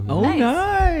 Oh,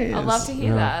 nice! I'd love to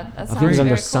hear that. That sounds I think it's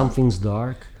under cool. Something's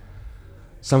Dark.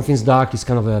 Something's Dark is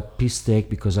kind of a piece take,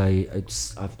 because I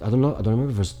don't know. I don't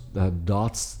remember if there's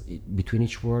dots between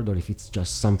each word, or if it's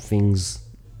just something's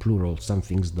plural.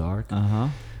 Something's dark.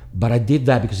 But I did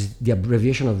that because the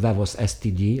abbreviation of that was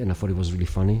STD, and I thought it was really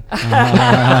funny.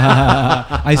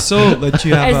 I saw that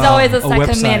you have it's always a second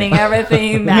website. Meaning,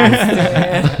 everything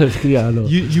matters. Yeah, I know.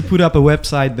 You put up a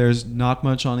website. There's not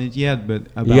much on it yet, but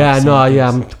about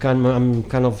I'm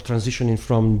kind of transitioning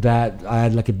from that. I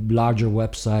had like a larger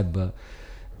website, but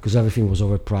because everything was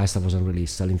overpriced, I wasn't really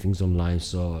selling things online.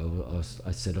 So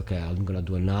I said, okay, I'm gonna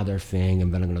do another thing,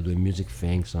 and then I'm gonna do a music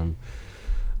thing. So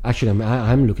Actually,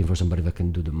 I'm looking for somebody that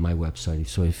can do my website.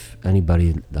 So if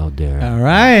anybody out there, all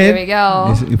right, here we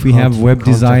go. If we have web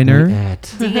designer,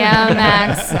 DM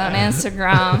Max on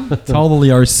Instagram.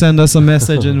 Totally, or send us a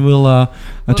message and we'll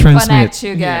transmit. Connect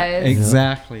you guys. Yeah,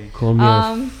 exactly. Call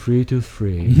me free to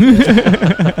free.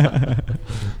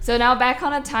 So now back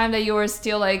on a time that you were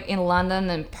still like in London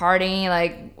and partying,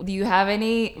 like, do you have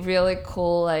any really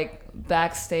cool like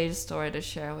backstage story to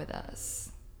share with us?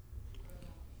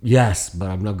 Yes, but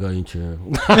I'm not going to.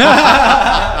 You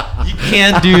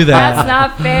can't do that. That's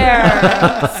not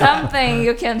fair. Something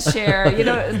you can share. You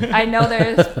know, I know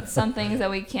there's some things that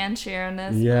we can share in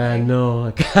this. Yeah, like,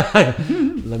 no.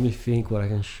 Let me think what I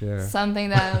can share. Something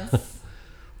that's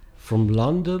from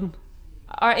London,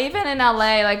 or even in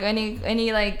LA. Like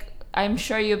any like, I'm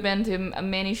sure you've been to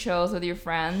many shows with your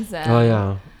friends. And oh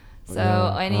yeah.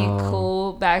 So any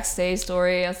cool backstage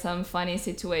story or some funny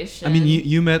situation? I mean,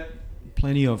 you met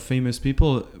plenty of famous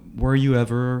people. Were you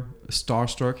ever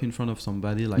starstruck in front of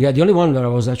somebody? Like, yeah, the only one that I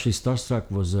was actually starstruck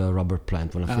was Robert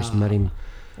Plant when I first met him.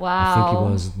 Wow. I think it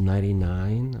was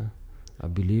 99, I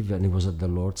believe, and it was at the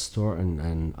Lord's store,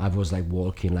 and I was like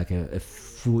walking like a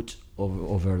foot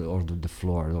over the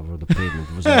floor, over the pavement.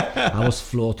 It was like, I was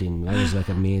floating. That was like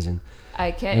amazing.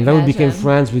 I can't And then imagine. we became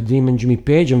friends with him and Jimmy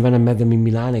Page, and then I met them in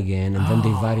Milan again, and then they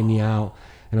invited me out.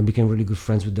 And I became really good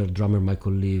friends with their drummer,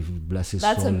 Michael Lee, bless his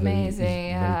soul. That's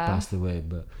amazing, He passed away.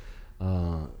 But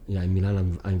in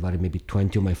Milan, I invited maybe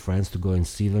 20 of my friends to go and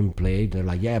see them play. They're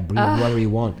like, yeah, bring whoever you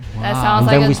want. That sounds and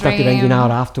like then a we started dream. hanging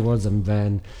out afterwards, and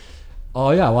then,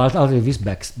 I'll tell you this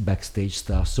backstage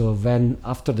stuff. So then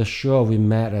after the show, we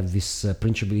met at this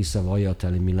Principe di Savoia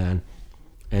hotel in Milan.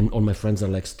 And all my friends are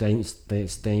like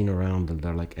staying around, and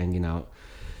they're like hanging out.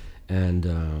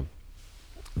 And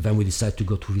then we decided to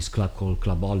go to this club called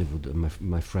Club Hollywood.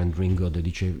 My friend Ringo, the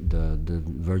DJ, the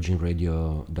Virgin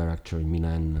Radio director in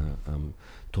Milan,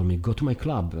 told me, go to my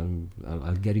club, and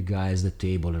I'll get you guys the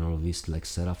table and all of this like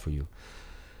set up for you.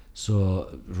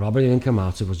 So Robert didn't come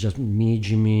out, so it was just me,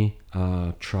 Jimmy,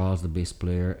 Charles, the bass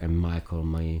player, and Michael,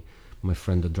 my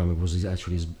friend, the drummer. It was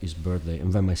actually his birthday.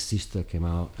 And then my sister came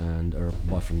out and her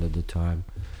boyfriend at the time.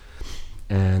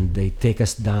 And they take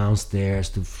us downstairs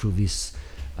through this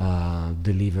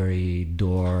delivery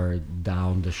door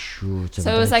down the chute.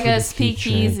 So it was like a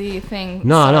speakeasy thing.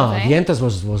 No, the entrance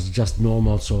was just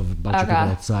normal, so a bunch of people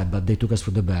outside. But they took us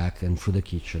through the back and through the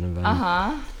kitchen. And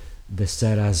then they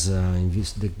set us in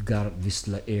this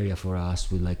area for us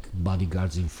with like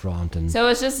bodyguards in front. And so it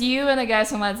was just you and the guys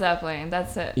from Led Zeppelin.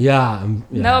 That's it. Yeah.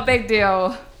 No big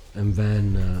deal. And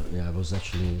then it was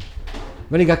actually.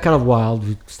 When it got kind of wild,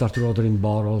 we started ordering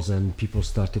bottles, and people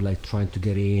started like trying to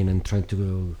get in and trying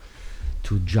to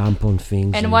jump on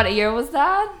things. And what year was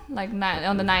that? Like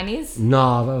on the 90s?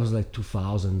 No, that was like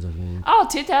 2000s, I think. Oh,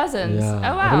 2000s. Yeah.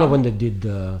 Oh, wow. I don't know when they did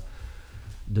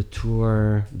the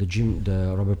tour,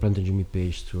 the Robert Plant and Jimmy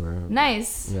Page tour.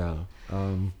 Nice. Yeah.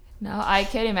 No, I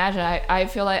can't imagine. I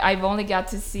feel like I've only got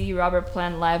to see Robert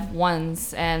Plant live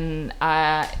once, and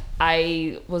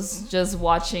I was just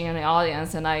watching in the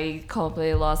audience, and I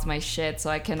completely lost my shit. So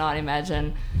I cannot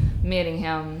imagine meeting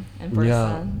him in person.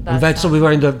 Yeah. And then so we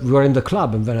were in the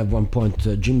club, and then at one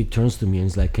point Jimmy turns to me and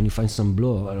is like, "Can you find some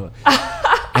blow?"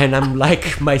 And I'm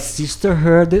like, my sister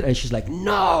heard it, and she's like,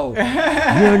 "No,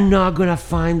 you're not gonna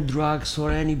find drugs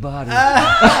for anybody."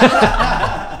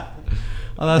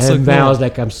 Oh, that's and so then cool. I was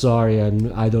like, "I'm sorry,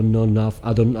 and I don't know enough.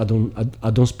 I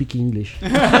don't speak English." So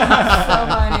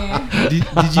funny.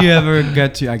 Did you ever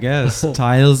get to, I guess,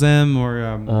 tiles them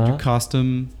or do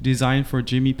custom design for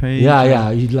Jimmy Page?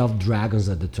 Yeah. He loved dragons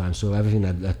at the time, so everything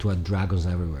had to have dragons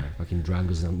everywhere. Fucking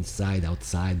dragons inside,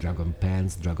 outside, dragon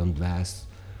pants, dragon vests.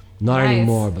 Not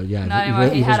anymore, but yeah. Not anymore.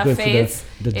 He had a phase.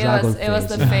 The dragon phase. It was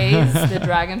the phase, the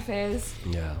dragon phase.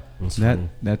 Yeah.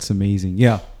 That's amazing.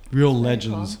 Yeah. Real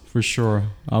legends, for sure.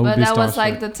 But that was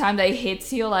like the time that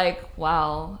hits you, like,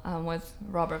 wow, I'm with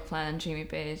Robert Plant and Jimmy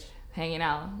Page hanging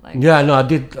out. Like, yeah, no, I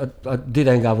did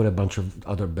hang out with a bunch of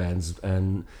other bands,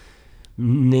 and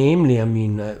namely, I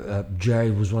mean, Jerry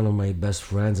was one of my best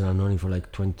friends, and I've known him for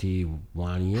like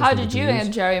 21 years. How did you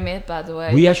and Jerry meet, by the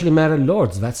way? We actually met at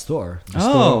Lord's, that store. The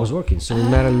store I was working. So we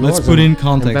met at Lord's. Let's put in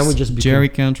context. Just Jerry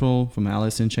Cantrell from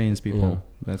Alice in Chains, people. Yeah.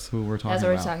 That's who we're talking about. That's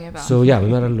what we're talking about. So yeah, we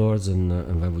met at Lord's, and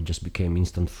then we just became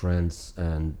instant friends.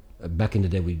 And back in the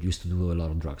day, we used to do a lot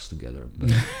of drugs together.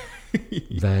 But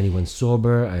then he went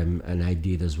sober, and I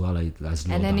did as well. And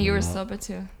then you were sober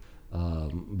too.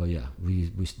 But yeah, we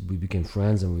became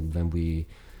friends, and then we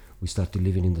started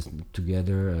living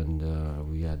together, and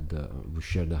we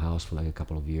shared the house for like a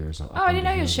couple of years. Oh, I didn't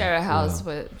know you share a house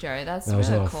with Jerry. That was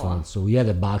really a lot cool. of fun. So we had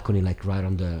a balcony like right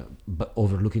on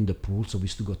overlooking the pool. So we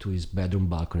used to go to his bedroom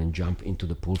balcony and jump into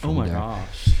the pool from there. Oh my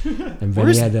gosh! And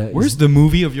then where's the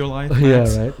movie of your life? Yeah,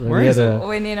 right. Where is it?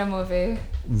 We need a movie.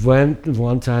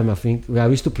 One time, I think we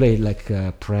used to play like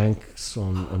pranks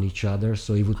on each other.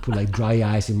 So he would put like dry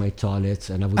ice in my toilet,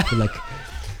 and I would put like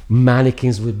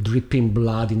mannequins with dripping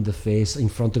blood in the face in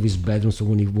front of his bedroom. So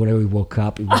whenever he woke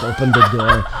up, he would open the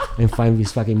door and find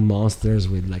these fucking monsters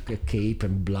with like a cape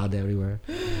and blood everywhere.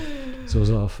 So it was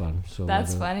a lot of fun. So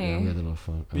that's funny. Yeah, we had a lot of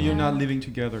fun. But you're not living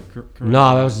together, correct? No,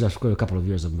 I was just for a couple of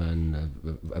years, and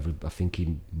then I think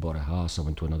he bought a house. I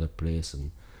went to another place,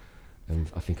 and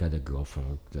I think I had a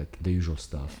girlfriend, like the usual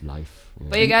stuff, life.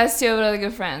 But you guys still really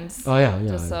good friends. Oh yeah.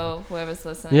 Just so whoever's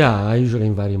listening. Yeah, I usually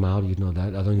invite him out. You know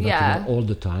that. I don't invite him out all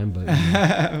the time, but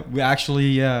we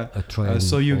actually I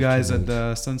saw you guys at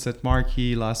the Sunset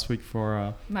Marquee last week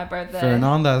for my birthday.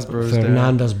 Fernanda's birthday.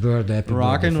 Fernanda's birthday. Happy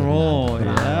Rock birthday, and roll.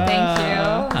 Fernanda. Yeah. Thank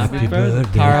you. Happy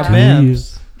birthday.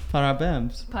 Parabéns.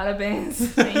 Parabéns. Parabéns.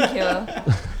 Thank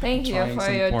you. Thank you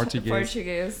for your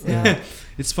Portuguese. Yeah.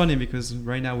 It's funny because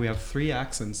right now we have 3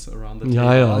 accents around the table.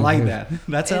 Yeah, I like that.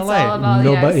 That's it's LA. All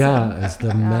about it's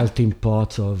the melting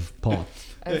pot of pot.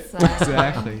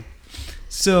 Exactly.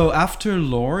 So after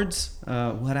Lords,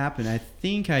 what happened? I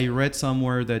think I read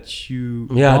somewhere that you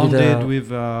bonded with.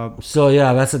 So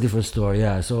yeah, that's a different story.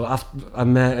 Yeah. So I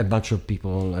met a bunch of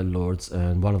people at Lords,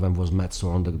 and one of them was Matt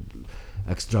Sorum, the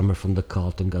ex-drummer from the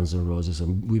Cult and Guns N' Roses,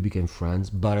 and we became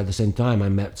friends. But at the same time, I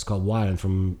met Scott Weiland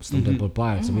from Stone Temple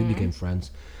Pilots, and we became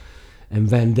friends. And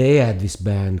then they had this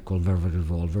band called Velvet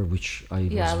Revolver, which I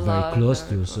was very close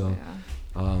to. So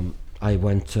I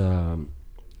went on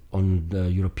the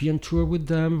European tour with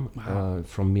them,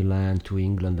 from Milan to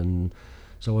England, and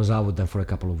so I was out with them for a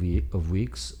couple of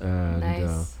weeks. And,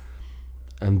 nice.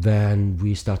 And then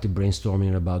we started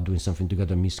brainstorming about doing something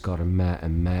together, me, Scott,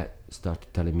 and Matt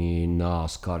started telling me, no,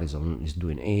 Scott is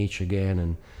doing H again,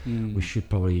 and we should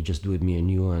probably just do it, me and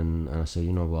you. And I said,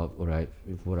 you know what, all right,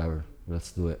 whatever,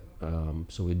 let's do it.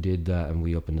 So we did that, and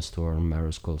we opened a store in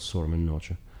Maros called Sormen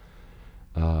Noche.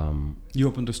 You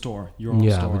opened a store, your own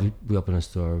store. Yeah, we opened a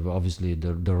store. Obviously,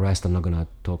 the rest I'm not gonna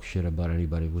talk shit about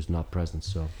anybody who's not present.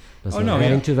 So let's not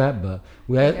get into that. But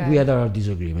we had our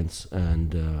disagreements,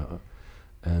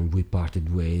 and we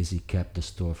parted ways. He kept the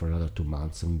store for another 2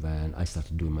 months, and then I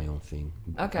started doing my own thing.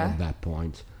 Okay. At that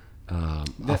point,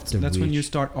 That's when you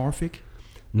start Orphic?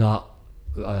 No,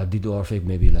 I did Orphic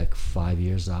maybe like 5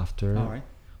 years after. All right.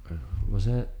 Was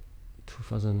it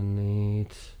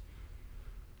 2008?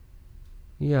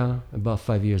 Yeah, about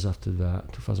 5 years after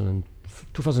that.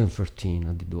 2013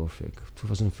 I did Orphic.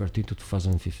 2013 to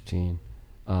 2015.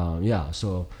 Yeah,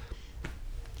 so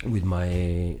with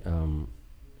my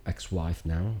ex-wife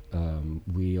now,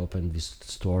 we opened this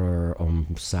store on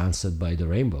Sunset by the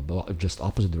Rainbow, but just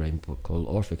opposite the Rainbow, called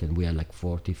Orphic, and we had like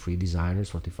 43 designers,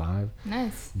 45.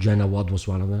 Nice. Jenna Watt was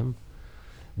one of them.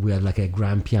 We had like a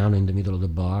grand piano in the middle of the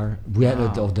bar. We had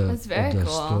of the cool.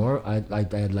 store. I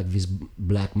had like this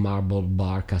black marble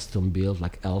bar custom built,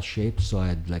 like L-shaped. So I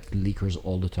had like liquors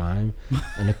all the time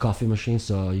and a coffee machine.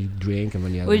 So you drink and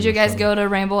when you have. Would you guys go to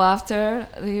Rainbow after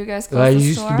you guys closed It the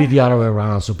used store? to be the other way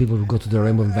around. So people would go to the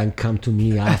Rainbow and then come to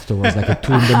me afterwards, like at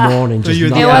 2 in the morning. So just you're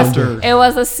the knock on after. the- It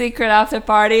was a secret after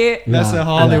party. That's Yeah. a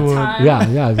Hollywood. Time.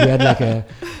 Yeah, we had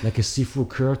like a see-through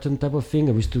curtain type of thing.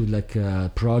 And we used to like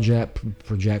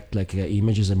project like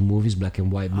images and movies, black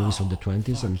and white movies from the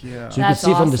 20s, and yeah. so you That's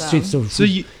could see from the awesome. street. So, So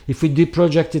you- if we did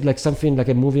projected like something like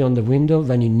a movie on the window,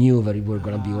 then you knew that it were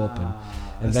gonna be open,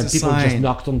 and That's then a people just sign.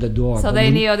 knocked on the door. So But they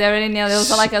we- knew, they already knew. There was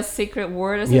like a secret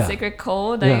word, a Yeah. secret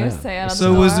code that Yeah, you yeah. say on the So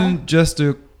door. it wasn't just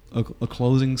a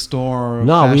closing store.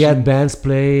 No, we fashion- had bands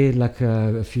play like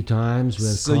a few times. We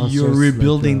had So you're concerts,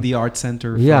 rebuilding like, the art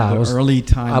center yeah, from I the was- early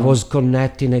time. I was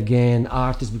connecting again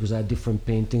artists because I had different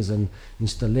paintings and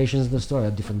installations in the store. I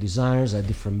had different designers. I had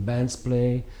different bands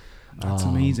play. That's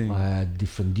amazing. I had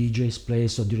different DJs play.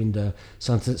 So during the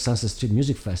Sunset Street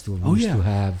Music Festival, we Oh, used yeah. to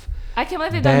have. I can't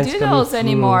believe they don't bands do coming those through.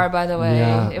 anymore, by the way.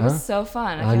 Yeah, It was huh? so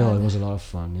fun. I can't know it believe- was a lot of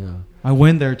fun. Yeah, I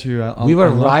went there too. we were I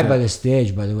loved right it. by the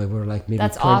stage. By the way, we were like maybe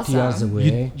That's 20 yards awesome.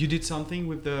 away. You did something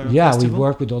with the Yeah, festival? we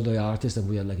worked with all the artists, and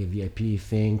we had like a VIP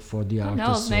thing for the Who artists.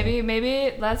 knows? so- Maybe we're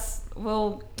That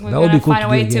would gonna be cool find to a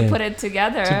do way to again. put it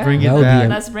together. To bring That it would be back.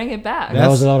 Let's bring it back. That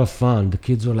was a lot of fun. The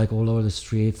kids were like all over the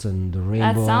streets, and the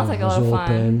rainbow sounds like a was lot of fun.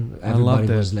 open. I loved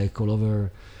Everybody it. was like all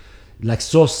over, like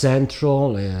so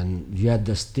central, and you had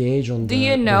the stage on Do the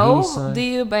you the know? hillside. Do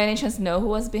you by any chance know who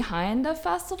was behind the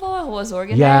festival? Who was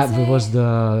organizing? Yeah, there was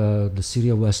the city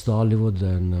of West Hollywood,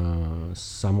 and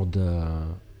some of the.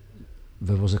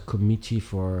 There was a committee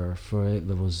for it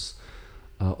that was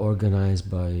organized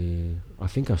by. I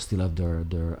think I still have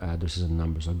their addresses and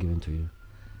numbers. I'll give them to you.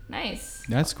 Nice.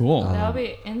 That's cool. That would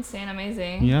be insane,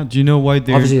 amazing. Yeah. Do you know why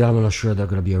they? Obviously, I'm not sure they're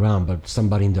gonna be around, but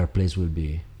somebody in their place will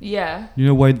be. Yeah. You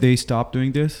know why they stopped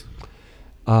doing this?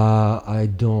 I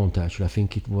don't actually. I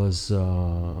think it was.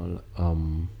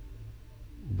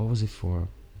 What was it for?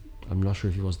 I'm not sure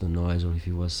if it was the noise or if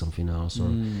it was something else, or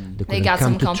They couldn't got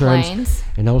come some to terms. complaints.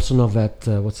 And I also know that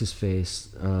what's his face,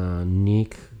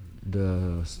 Nick,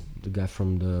 the guy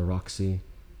from the Roxy.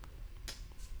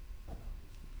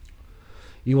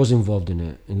 He was involved in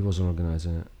it, and he was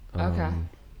organizing it. Okay.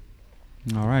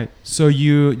 All right. So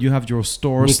you have your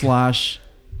store Nick- slash.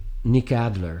 Nick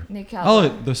Adler. Nick Oh,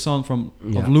 Adler. the son from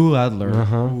Yeah. of Lou Adler,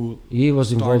 Uh-huh. who He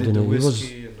was involved started in the it.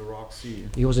 whiskey and the Roxy.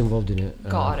 He was involved in it.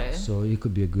 Got it. So he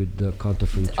could be a good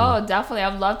contact for you too. Oh, definitely.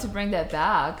 I'd love to bring that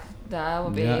back. That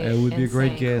would be Yeah, it would be a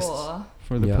great insane guest. Cool.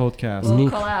 For the Yeah. podcast. We'll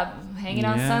Nick- collab. Hanging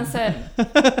on Yeah. Sunset.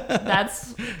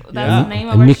 That's Yeah. the name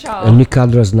of And our Nick, show. and Nick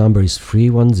Adler's number is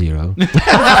 310.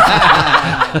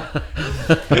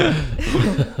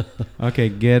 Okay,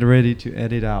 get ready to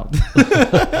edit out.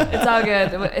 It's all good.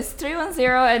 It's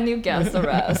 310 and you guess the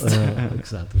rest.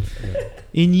 Exactly. Yeah.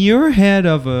 In your head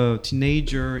of a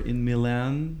teenager in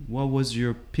Milan, what was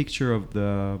your picture of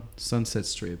the Sunset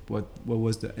Strip? What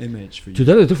was the image for you? To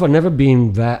tell you the truth, I've never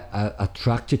been that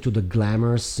attracted to the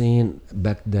glamour scene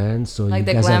back then. So Like you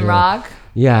the guys glam had rock,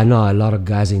 Yeah, no, a lot of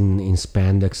guys in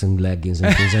spandex and leggings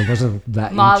and things. I wasn't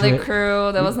that Motley into it.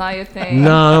 Crue. That was not your thing.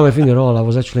 No, I think at all. I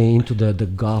was actually into the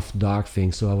goth dark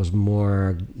thing, so I was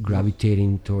more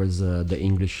gravitating towards the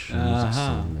English music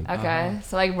scene. Like, Okay,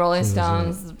 so like Rolling So it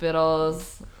was Stones, Beatles.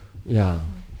 yeah,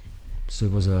 so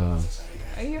it was a.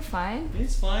 Are you fine?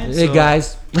 It's fine. Hey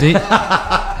guys,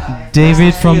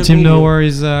 David from Team Nowhere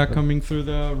is coming through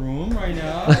the room right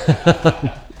now.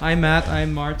 Hi Matt,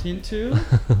 I'm Martin too.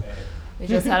 We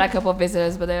just had a couple of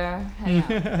visitors, but they're hanging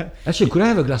out. actually, could I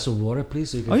have a glass of water, please?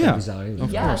 So you can Oh, take yeah. this out.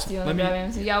 Of Yes, course. do you want Let to me- grab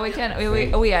him? So yeah, we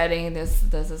can. We adding this.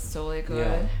 This is totally good.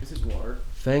 Yeah. This is water.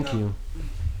 Thank you.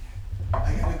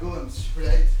 I gotta go. I'm super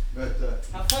late, but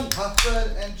have fun.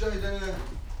 Enjoy the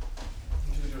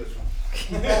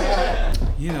restaurant.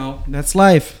 You know, that's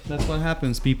life. That's what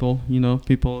happens, people. You know,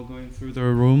 people going through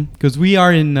their room. Because we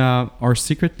are in our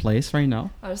secret place right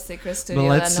now. Our secret studio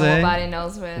that nobody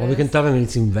knows where Well, we can tell them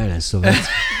it's in Venice, so that's,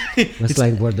 that's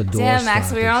like where the door Damn, Max,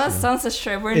 started, we're on a so. Sunset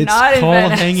Strip. We're It's not in called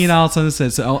Venice. Hanging Out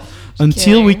Sunset. So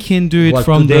until we can do it Well,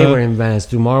 from today the... we're in Venice.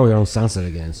 Tomorrow we're on Sunset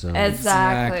again. So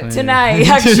Exactly. Exactly. Tonight,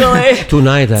 actually.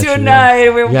 tonight, actually. Tonight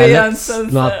we'll be on let's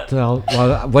Sunset. not tell.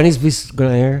 Well, when is this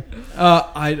gonna air?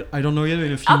 I don't know yet,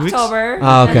 in a few weeks. October.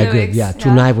 Oh, okay, in good. weeks, Yeah,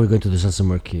 tonight we're going to the Sunset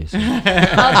Marquee. So.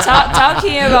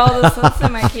 Talking about the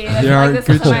Sunset Marquee, I feel There are like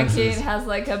the good Sunset Marquee chances. has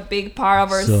like a big part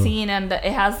of our So- scene, and it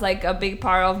has like a big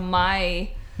part of my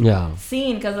Yeah.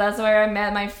 scene because that's where I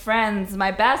met my friends,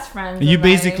 my best friends. You and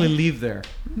basically my... live there.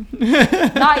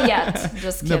 Not yet.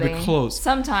 Just No, kidding. but close.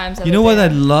 Sometimes. You know what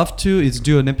I'd love to is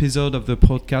do an episode of the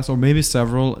podcast, or maybe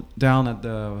several, down at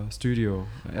the studio.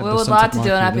 At We the would Sunset love to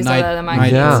do an Marquee, the episode at the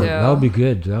Marquee Yeah, too. that would be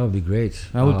good. That would be great.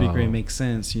 That would be great. Makes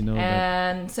sense, you know.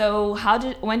 that- And so,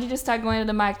 when did you start going to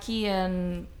the Marquee,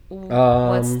 and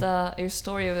what's your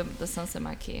story of the Sunset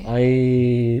Marquee?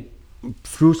 I,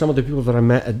 through some of the people that I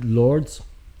met at Lord's,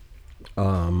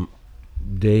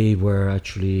 they were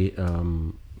actually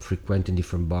frequenting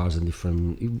different bars and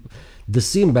different. The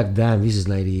scene back then, this is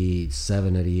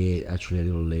 97, 98, actually a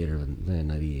little later than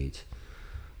 98.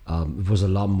 It was a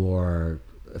lot more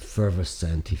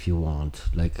effervescent, if you want.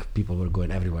 Like people were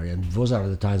going everywhere, and those are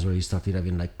the times where you started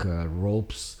having like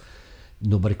ropes.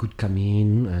 Nobody could come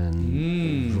in,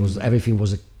 and everything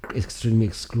was extremely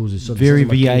exclusive. So Very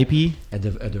this is VIP. at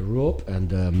the rope, and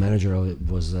the manager of it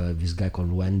was this guy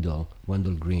called Wendell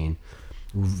Green,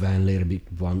 who then later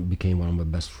became one of my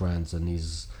best friends, and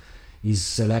his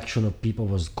selection of people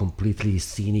was completely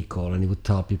cynical, and he would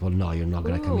tell people, "No, you're not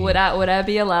gonna come in." Would I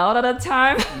be allowed at that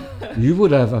time? You would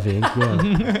have, I think,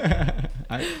 yeah.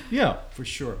 Yeah, for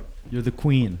sure. You're the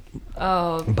queen.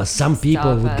 Oh, But some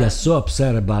people Stop would it. get so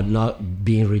upset about not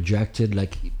being rejected,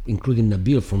 like including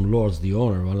Nabil from Lords, the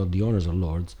owner, one of the owners of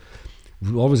Lords,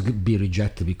 would always be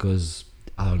rejected because,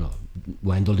 I don't know,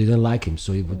 Wendell didn't like him,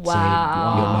 so he would say,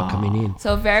 "You're not coming in."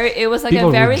 so it was like People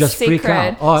a very would just freak secret.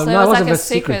 out. Oh, so no, it was wasn't like a that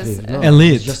secretive. No,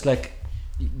 Elite. It's just like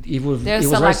he was They're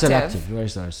very selective.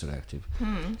 selective.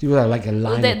 You were like a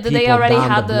line Did of they people already down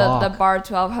had the the block. bar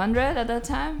 1200 at that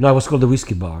time? No, it was called the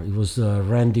Whiskey Bar. It was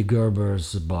Randy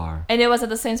Gerber's bar. And it was at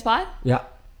the same spot? Yeah.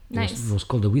 Nice. It was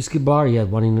called the Whiskey Bar. He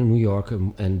had one in New York,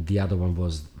 and the other one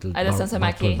was the At the Sunset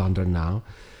Marquee. 1200 now.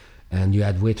 And you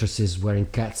had waitresses wearing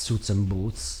cat suits and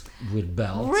boots with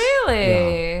belts. Really?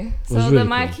 Yeah. So was the really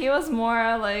Marquee was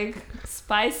more like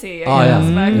spicy. I Oh guess,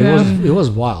 yeah, back it then. was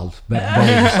wild back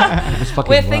then. It was fucking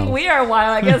We wild. think we are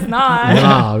wild, I guess not.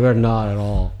 No, we're not at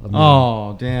all. I mean,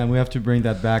 Oh, damn. We have to bring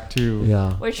that back too.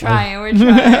 yeah. We're trying.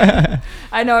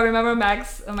 I know. I remember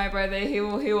Max on my birthday. He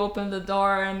opened the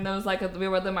door and it was like we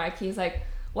were at the Marquee. He's like,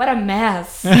 "What a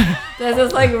mess! This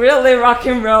is like really rock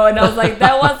and roll." And I was like,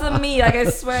 "That wasn't me. Like I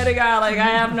swear to God, like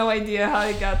I have no idea how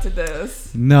it got to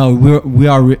this." No, we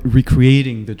are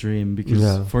recreating the dream because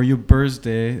Yeah. for your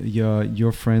birthday,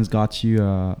 your friends got you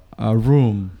a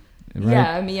room, right?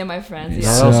 Yeah, me and my friends. Yeah,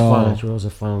 Yeah. that was So- fun. It was a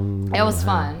fun. It was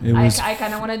fun. It was I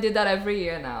kind of want to do that every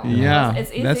year now. Yeah,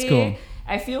 it's easy. that's cool.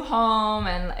 I feel home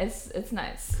and it's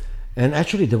nice. And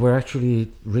actually, they were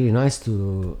actually really nice to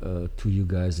you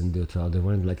guys in the hotel. They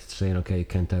weren't like saying, "Okay, you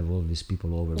can't have all these people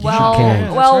over." But Well, you can.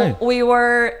 that's well, right. we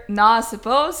were not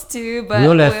supposed to, but We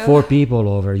only had we- 4 people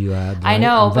over. You had. I right?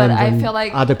 know, And but then I when feel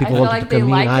like- other I people feel wanted like to come they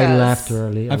in. like I us. left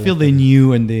early. I feel they knew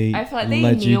and they. I feel like they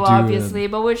let you knew, do it. obviously,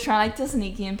 but we're trying like to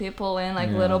sneak in people in like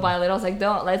Yeah. little by little. It's like,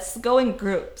 don't, let's go in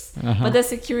groups. Uh-huh. But the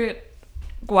security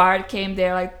guard came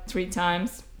there like 3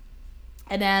 times,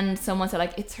 and then someone said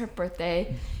like, "It's her birthday."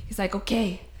 He's like,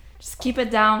 "Okay, just keep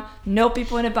it down. No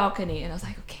people in the balcony." And I was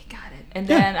like, "Okay, got it." And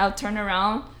then I'll turn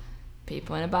around,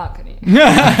 people in the balcony.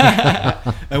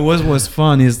 And what was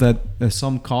fun is that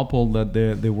some couple that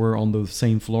they were on the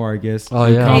same floor, I guess. Oh,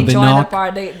 they yeah. come, They they joined the knock,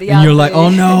 part. and you're like, "Oh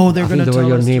no, they're I think gonna they were tell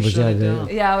your us to neighbors, shut yeah, it they- down."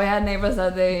 Yeah, we had neighbors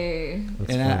that they.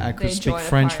 That's And fun. I could They speak joined the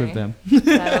French party. with them.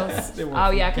 That was, They were oh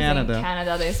from yeah, because in Canada.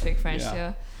 Canada they speak French Yeah.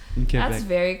 too. In Quebec. That's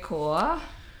very cool.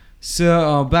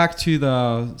 So back to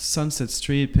the Sunset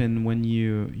Strip, and when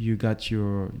you got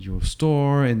your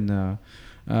store, and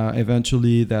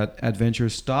eventually that adventure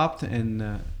stopped, and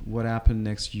what happened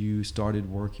next? You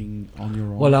started working on your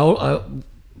own. Well,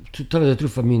 to tell you the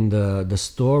truth, I mean the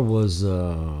store was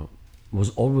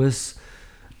always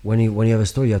when you have a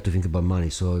store, you have to think about money.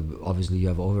 So obviously you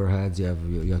have overheads.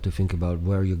 You have to think about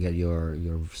where you get your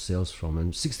sales from.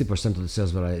 And 60% of the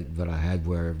sales that I had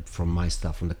were from my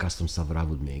stuff, from the custom stuff that I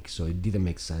would make. So it didn't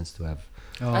make sense to have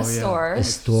a store. A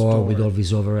store with all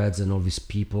these overheads and all these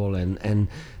people, and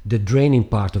the draining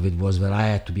part of it was that I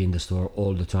had to be in the store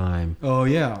all the time. Oh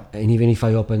yeah. And even if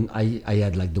I opened, I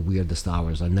had like the weirdest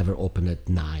hours. I never opened at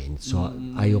 9, so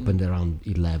I opened around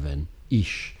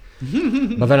 11-ish.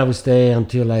 But then I would stay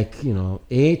until like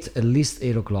 8, at least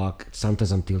 8 o'clock,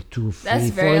 sometimes until 2,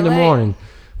 3, 4 in the morning.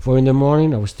 4 in the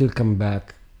morning, I was still coming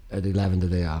back at 11 the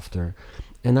day after,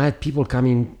 and I had people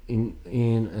coming in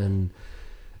and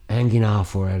hanging out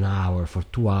for an hour, for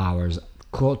 2 hours,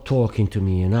 talking to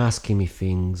me and asking me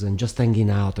things and just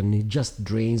hanging out, and it just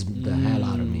drains the hell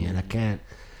out of me, and I can't.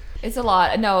 It's a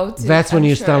lot. No, that's when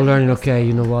you start learning. Okay,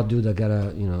 you know what, dude? I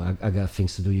gotta, I got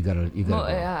things to do. You gotta move go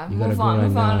on. Right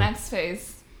move now. on. Next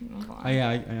phase.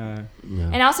 Yeah.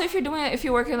 And also, if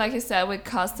you're working, like you said, with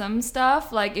custom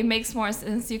stuff, like it makes more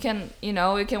sense. You can, you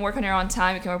can work on your own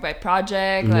time. You can work by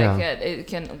project. Like it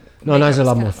can. No, now it's a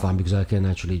lot more fun because I can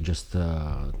actually just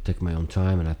take my own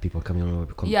time and have people coming over.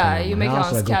 You make your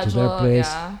own schedule. I go to their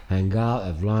place, hang out,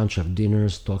 have lunch, have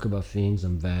dinners, talk about things,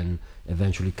 and then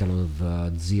eventually kind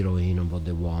of zero in on what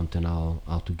they want and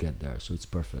how to get there. So it's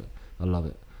perfect. I love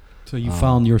it. So you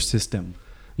found your system.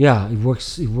 Yeah, it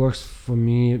works. It works for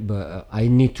me, but I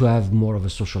need to have more of a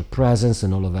social presence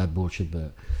and all of that bullshit.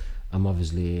 But I'm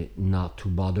obviously not too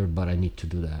bothered. But I need to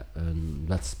do that, and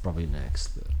that's probably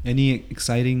next. Any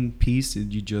exciting piece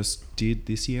that you just did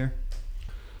this year?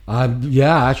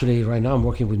 Yeah, actually, right now I'm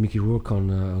working with Mickey Rourke on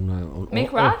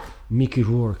Mickey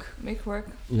Rourke. Mickey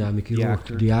Rourke. Yeah, Mickey Rourke,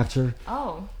 the actor.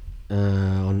 Oh.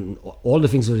 On all the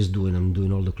things that he's doing, I'm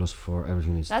doing all the clothes for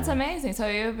everything he's That's doing. amazing. So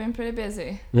you've been pretty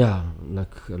busy. Yeah,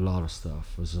 like a lot of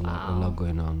stuff. There's a lot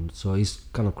going on. So he's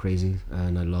kind of crazy,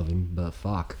 and I love him, but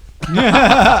fuck.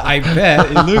 I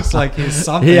bet it looks like he's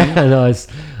something. Yeah, no,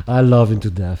 I love him to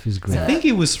death. He's great. I think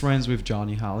he was friends with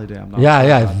Johnny Holiday. I'm not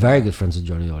sure very good friends with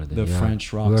Johnny Holiday. The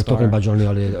French rock We were star. talking about Johnny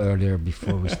Holiday earlier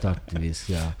before we started this.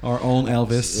 Yeah, our own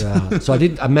Elvis. Yeah. So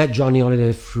I met Johnny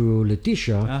Holiday through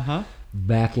Letitia.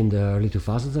 Back in the early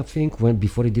 2000s, I think,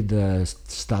 before he did the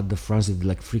Stade de France, he did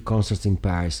like 3 concerts in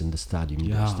Paris in the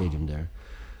stadium there.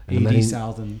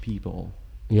 80,000 people.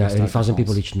 Yeah, 80,000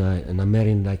 people each night. And I met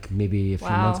him like maybe a few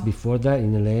months before that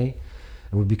in LA,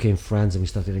 and we became friends, and we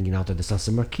started hanging out at the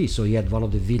Sunset Marquis. So he had one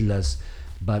of the villas,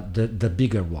 but the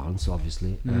bigger ones,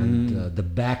 obviously, and the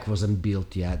back wasn't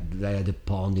built yet. They had a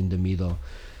pond in the middle.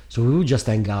 So we would just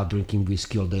hang out, drinking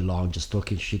whiskey all day long, just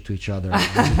talking shit to each other.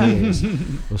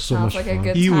 It was so much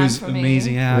fun. He was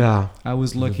amazing. Yeah, I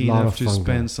was lucky enough to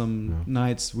spend some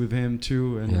nights with him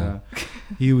too, and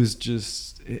he was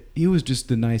just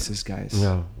the nicest guy.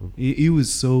 Yeah, he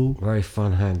was so very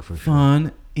fun hang for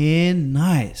fun and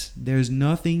nice. There's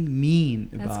nothing mean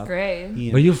about. That's great.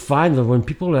 Him. But you find that when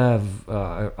people have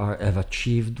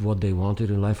achieved what they wanted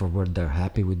in life, or where they're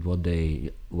happy with what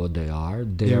they are,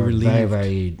 they're very,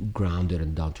 very grounded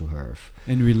and down to earth.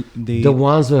 And the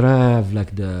ones that have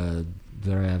like the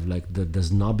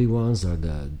snobby ones are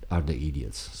the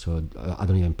idiots. So I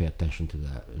don't even pay attention to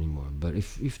that anymore. But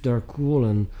if they're cool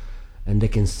and they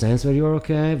can sense that you're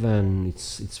okay, then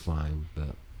it's fine.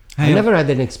 But I never had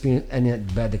any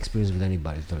bad experience with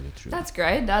anybody, to tell you the truth. That's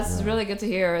great. That's really good to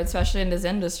hear, especially in this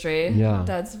industry. Yeah.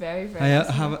 That's very, very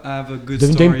I have a good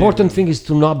story. The important thing is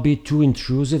to not be too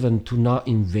intrusive and to not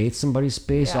invade somebody's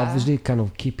space. Yeah. Obviously, kind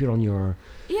of keep it on your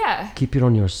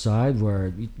side,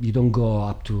 where you don't go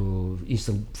up to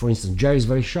for instance, Jerry's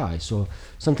very shy, so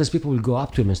sometimes people will go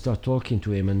up to him and start talking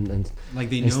to him and like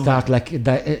they and know start him. like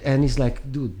that, and he's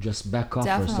like, dude, just back off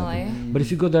for a second. But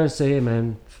if you go there and say, hey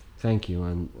man, thank you,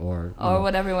 or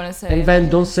whatever you want to say, and then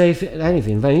don't say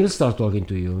anything, then he'll start talking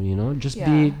to you.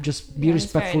 Just be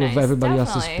respectful of everybody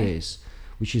else's space,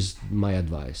 which is my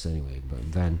advice anyway.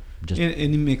 But then just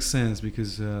and it makes sense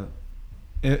because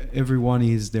everyone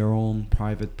is their own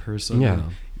private person. Yeah.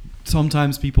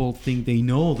 Sometimes people think they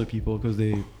know the people because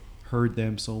they heard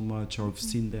them so much or have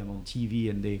seen them on TV,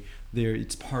 and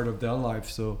it's part of their life,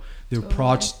 so they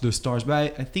approach the stars.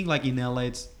 But I think like in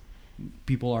LA,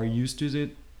 people are used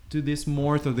to this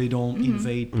more, so they don't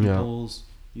invade people's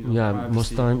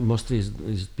privacy. Mostly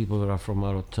is people that are from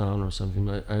out of town or something.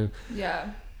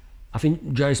 I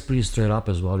think Jerry's pretty straight up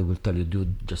as well. He will tell you,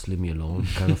 dude, just leave me alone,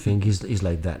 kind of thing. He's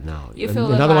like that now.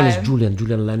 Another one is Julian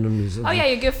Lennon.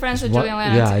 you're good friends with Julian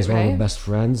Lennon. Yeah, he's one of my best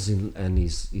friends, and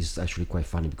he's actually quite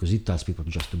funny because he tells people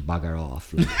just to bugger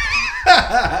off.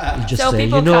 Like, so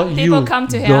people come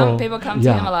to him. People come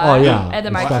to him a lot. Oh yeah, at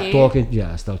the Marquee.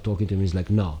 Start talking to him. He's like,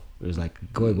 no. He's like,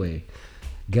 go away.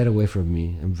 get away from me.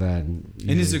 And then,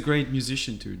 And he's a great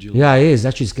musician too, Julian. yeah, he is.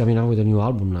 Actually, he's coming out with a new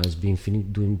album now. He's being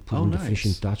putting the nice.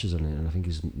 finishing touches on it, and I think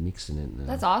he's mixing it now.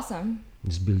 That's awesome.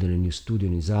 He's building a new studio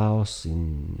in his house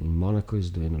in Monaco.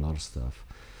 He's doing a lot of stuff.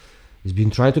 He's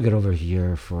been trying to get over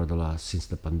here since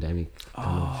the pandemic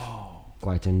kind of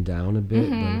quietened down a bit.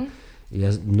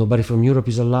 But nobody from Europe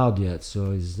is allowed yet,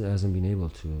 so he hasn't been able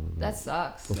to. That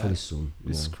sucks. Hopefully soon.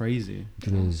 It's crazy.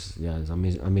 Julian is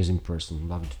amazing person.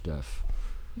 Love him to death.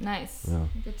 Nice. Yeah.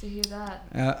 Good to hear that.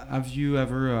 Have you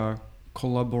ever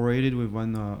collaborated with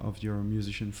one of your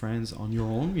musician friends on your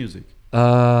own music?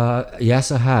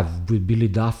 Yes, I have with Billy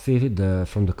Duffy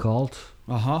from the Cult.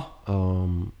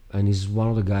 And he's one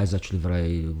of the guys actually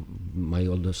my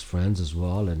oldest friends as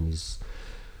well, and he's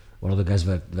one of the guys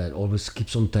that always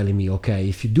keeps on telling me, okay,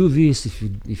 if you do this, if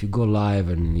you go live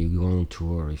and you go on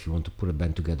tour, if you want to put a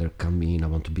band together, come in. I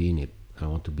want to be in it. I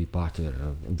want to be part of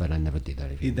it. But I never did that.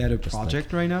 Is that a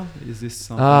project right now? Is this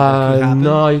something that could happen?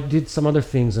 No, I did some other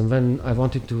things, and then I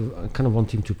kind of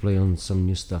want him to play on some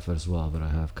new stuff as well that I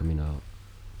have coming out.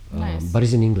 Nice. But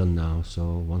he's in England now, so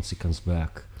once he comes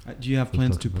back. Do you have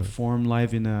plans to perform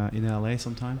live in LA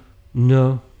sometime?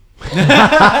 No.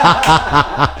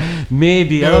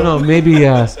 Maybe, I don't know, maybe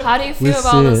yes. How do you feel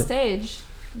about the stage?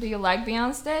 Do you like being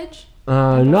on stage?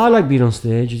 No, I like being on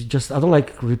stage. It's just I don't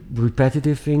like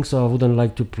repetitive things, so I wouldn't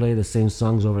like to play the same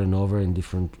songs over and over in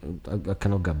different. I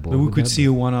kind of got bored. But we with could that, see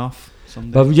a one-off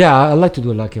someday. But yeah, I like to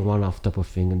do like a one-off type of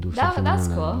thing and do something. That's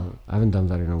cool. I haven't done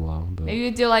that in a while. But Maybe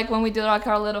you do like when we do like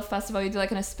our little festival, you do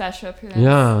like a special appearance.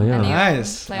 Yeah. And you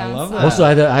Nice. play I on love songs. that. also,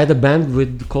 I had a band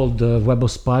called Web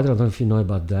of Spider. I don't know if you know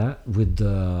about that. With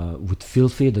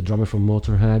Filthy, the drummer from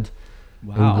Motorhead.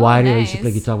 Wow. And Whitey, I used to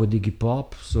play nice. guitar with Iggy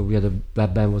Pop. So we had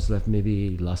that band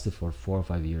lasted for 4 or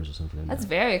 5 years or something like That's that.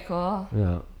 very cool.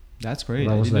 Yeah. That's great.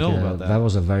 That I was didn't like know about that. That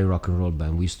was a very rock and roll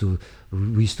band. We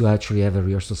used to actually have a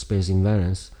rehearsal space in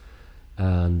Venice,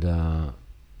 and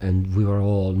we were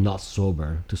all not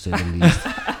sober, to say the least.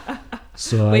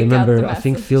 So I We got remember, the I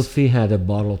think message. Filthy had a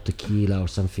bottle of tequila or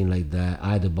something like that.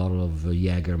 I had a bottle of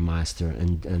Jägermeister,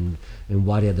 and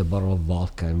Wadi had a bottle of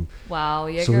vodka. And Wow,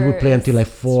 Jaeger so we would play until like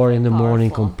 4 in the morning,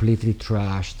 powerful. completely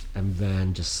trashed, and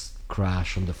then just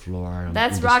crash on the floor.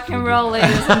 That's in the rock and studio. roll,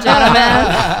 ladies and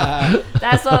gentlemen.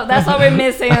 that's what we're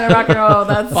missing in rock and roll.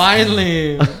 That's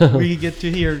Finally, we get to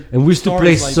hear. And we used to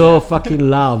play stories like so that. fucking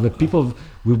loud that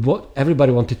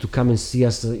everybody wanted to come and see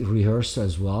us rehearse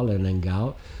as well and hang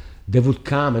out. They would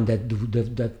come and that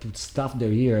would stuff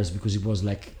their ears because it was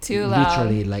like Too loud.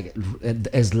 literally like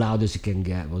as loud as you can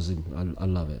get. I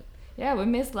love it. yeah, we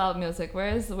miss loud music.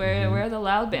 Where are the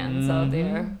loud bands out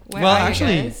there? Where Well, are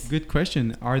actually, you guys? good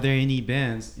question. Are there any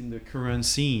bands in the current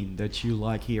scene that you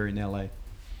like here in LA?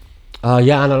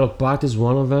 Yeah, Analog Party is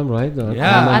one of them, right?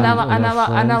 Yeah.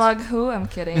 Analog who? I'm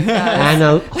kidding. guys.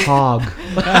 Analog.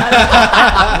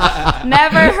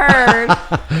 Never heard.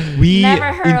 We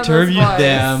Never heard of those interviewed boys.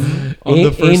 them on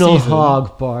the first Anal season.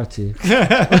 Hog Party.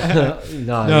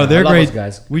 No, they're I love great. those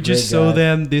guys. We just Great saw guys.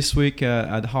 them this week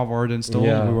at Harvard and Stone.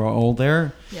 Yeah. We were all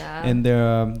there, Yeah. and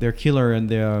they're killer, and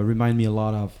they remind me a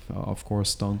lot of course,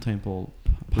 Stone Temple.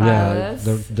 Pilots.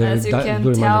 As you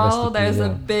can tell, there's a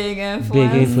big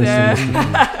influence there.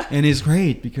 And it's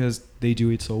great because they do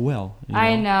it so well. you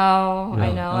I know? know.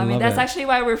 Yeah. I mean, love that's it. actually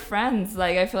why we're friends.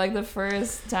 Like, I feel like the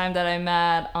first time that I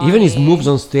met Even his Ani- moves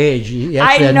on stage. He I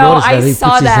actually, know. noticed I that he saw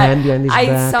puts his that. hand behind his I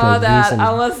back saw like this that. and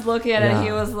I was looking at it. Yeah.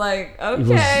 He was like, was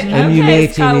okay,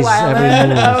 emulating Scott his Weiland. every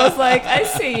move. I was like, I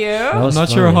see you. That I'm was not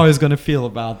sure funny. how he's gonna feel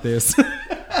about this.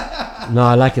 No,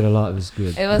 I like it a lot. It was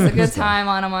good. It was a good time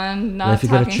on him. Yeah, Not if you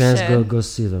get a talking chance, shit. go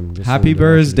see them. Go see Happy them.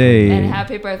 They're actually birthday. And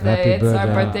happy birthday! Happy It's our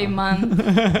birthday. birthday month.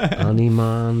 good.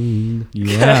 Animan.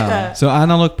 Yeah. So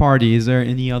Analog Party. Is there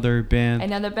any other band?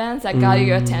 Any other bands that got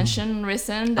your attention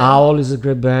recent? Owl is a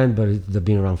great band, but they've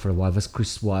been around for a while. That's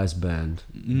Chris Wise band.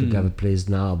 The guy that plays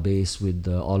now bass with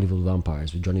All Evil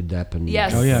Vampires with Johnny Depp and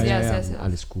Yes, Oh, yeah, yes.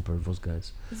 Alice Cooper, those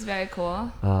guys. It's very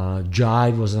cool.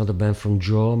 Jive was another band from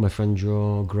Joe, my friend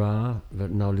Joe Gra,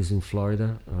 that now lives in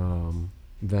Florida.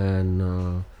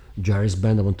 Then Jerry's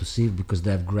band I want to see because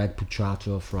they have Greg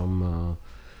Puciato from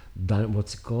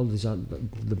what's it called? Is that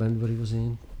the band that he was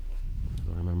in? I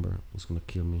don't remember. It's gonna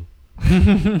kill me.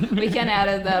 We can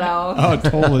edit that out. Oh,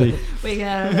 totally. We can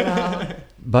edit it out.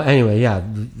 But anyway, yeah,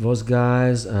 those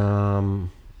guys.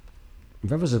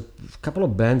 There was a couple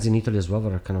of bands in Italy as well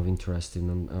that are kind of interesting.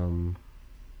 In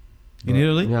but,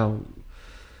 Italy? Yeah.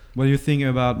 What do you think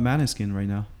about Maneskin right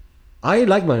now? I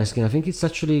like Maneskin. I think it's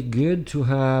actually good to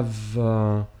have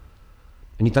a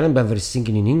an Italian band that is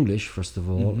singing in English, first of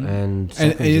all, and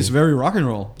it is very rock and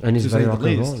roll. And it's to very say the rock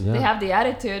and least. roll. Yeah. They have the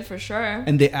attitude for sure.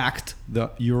 And they act the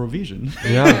Eurovision.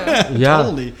 Yeah, yeah.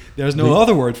 Totally. There's no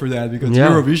other word for that because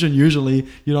Eurovision usually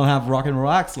you don't have rock and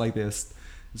roll acts like this.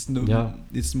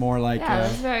 It's more like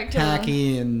that's very cool.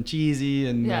 tacky and cheesy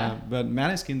and but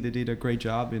Maneskin, they did a great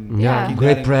job in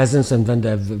great presence, and then they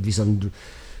have this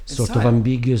sort of style.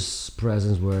 ambiguous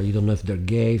presence where you don't know if they're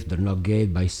gay, if they're not gay,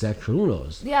 bisexual, who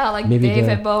knows? Yeah, like Maybe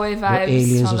David Bowie vibes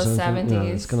aliens from or the something. 70s.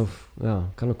 Yeah, it's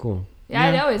kind of cool. Yeah,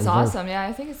 I know, it's awesome. Yeah,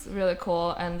 I think it's really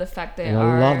cool. And the fact they and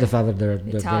are I love the fact that they're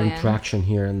Italian. in traction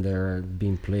here and they're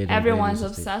being played. Everyone's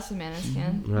obsessed with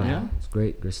Maneskin. Yeah, it's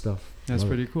great stuff. That's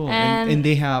pretty cool. And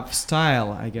they have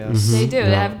style, I guess. They do.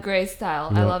 They have great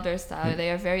style. I love their style.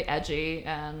 They are very edgy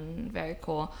and very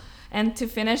cool. And to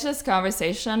finish this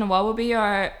conversation, what would be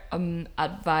your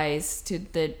advice to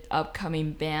the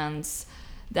upcoming bands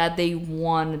that they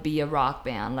want to be a rock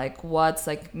band? Like, what's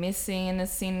like missing in the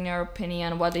scene, in your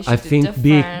opinion? What they should do different? I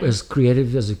think be as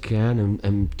creative as you can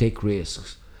and take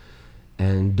risks.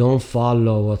 And don't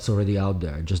follow what's already out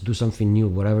there. Just do something new,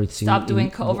 whatever it's Stop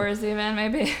doing covers even,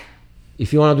 maybe?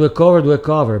 If you want to do a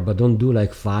cover, but don't do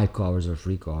like 5 covers or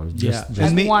 3 covers. Just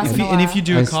and if you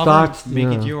do a cover, make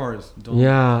it yours. Don't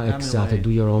exactly. Do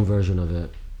your own version of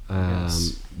it.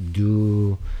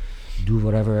 Do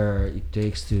whatever it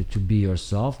takes to be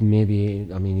yourself. Maybe,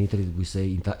 I mean, in Italy we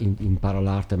say impara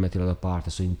l'arte e mettila da parte.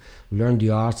 So learn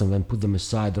the arts and then put them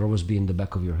aside. They'll always be in the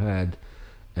back of your head.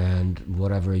 And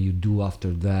whatever you do after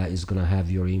that is going to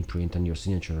have your imprint and your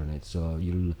signature on it. So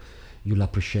you'll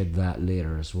appreciate that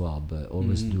later as well, but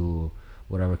always do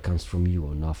whatever comes from you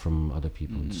or not from other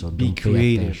people. So don't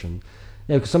pay attention.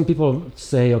 Yeah, because some people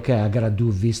say, okay, I gotta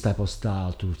do this type of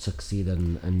style to succeed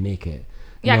and make it.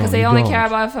 Yeah, because they only care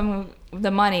about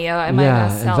the money. Am I gonna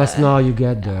sell and that's it? not how you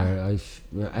get there.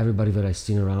 Everybody that I've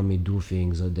seen around me do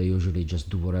things, they usually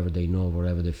just do whatever they know,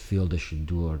 whatever they feel they should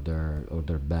do, or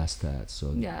they're best at.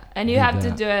 So and you have to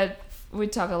do it. We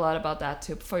talk a lot about that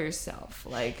too for yourself.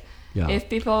 Like, if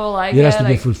people like it, has to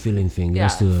be a fulfilling thing.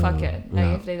 Fuck it.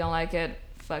 Like, if they don't like it,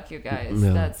 fuck you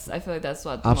guys. I feel like that's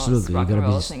what the most rock and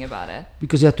roll thing about it.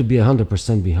 Because you have to be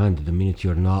 100% behind it. The minute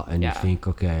you're not, and you think,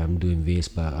 okay, I'm doing this,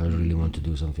 but I really want to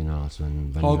do something else.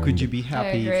 How could you be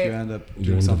happy if you end up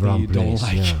doing something you don't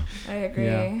like? I agree.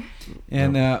 Yeah.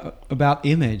 And about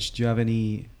image, do you have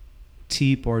any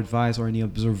tip or advice or any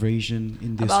observation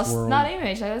in this world? Not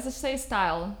image, let's just say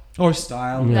style. Or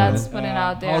style. That's putting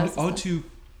out there. How to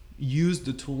use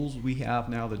the tools we have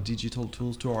now, the digital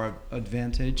tools, to our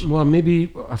advantage. Well,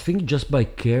 maybe I think just by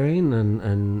caring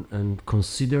and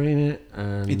considering it,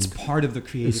 and it's part of the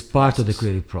creative. It's part of the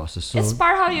creative process. So it's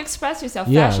part how you express yourself.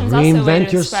 Fashion is also a way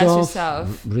to express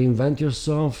yourself. Reinvent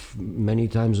yourself many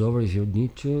times over if you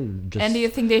need to. And do you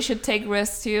think they should take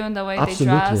risks too in the way they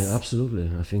dress?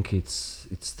 Absolutely. I think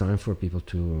it's time for people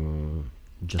to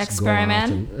just experiment.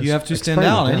 Go out and you have to stand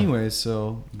out anyway.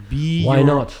 So be why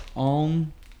not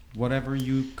own whatever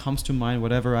comes to mind,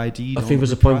 whatever idea. I think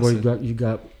there's a point where you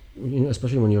got,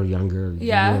 especially when you're younger.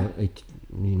 Yeah.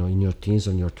 In your teens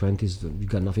and your 20s, you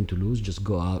got nothing to lose. Just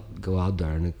go out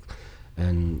there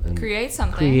and create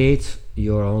something. Create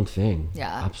your own thing.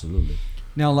 Yeah. Absolutely.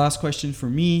 Now, last question for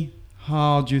me: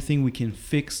 how do you think we can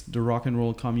fix the rock and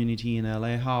roll community in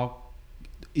LA? How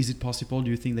is it possible? Do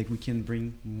you think that we can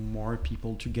bring more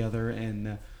people together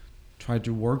and try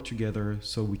to work together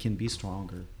so we can be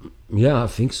stronger? Yeah, I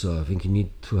think so. I think you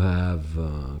need to have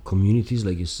communities,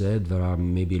 like you said, that are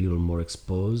maybe a little more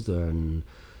exposed and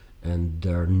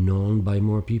they're known by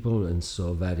more people, and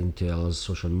so that entails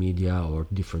social media or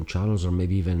different channels, or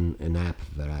maybe even an app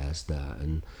that has that,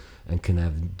 and can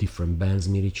have different bands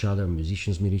meet each other,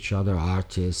 musicians meet each other,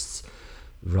 artists,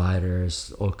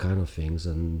 writers, all kind of things,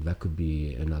 and that could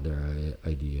be another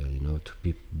idea,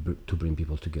 to bring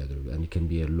people together. And it can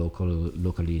be a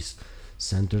locally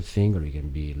centered thing, or it can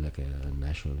be like a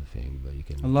national thing. But you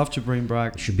can. I love to bring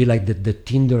back. It should be like the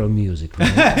Tinder of music,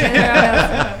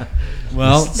 right?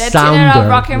 Well, the Tinder of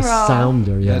rock and roll.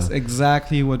 Sounder, yeah. That's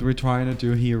exactly what we're trying to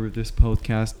do here with this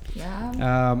podcast.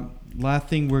 Yeah. Last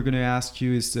thing we're going to ask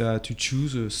you is to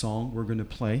choose a song we're going to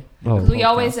play. We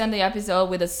always end the episode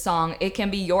with a song. It can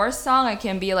be your song. It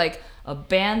can be like a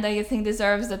band that you think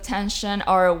deserves attention,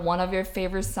 or one of your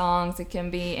favorite songs. It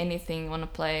can be anything you want to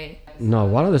play. No,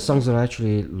 one of the songs that I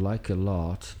actually like a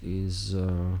lot is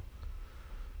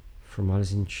from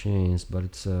Alice in Chains, but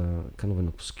it's kind of an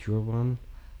obscure one.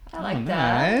 I like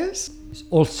that. Nice. It's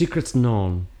All Secrets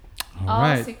Known.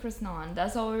 All Secrets Known.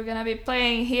 That's what we're gonna be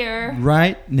playing here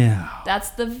right now.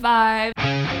 That's the vibe.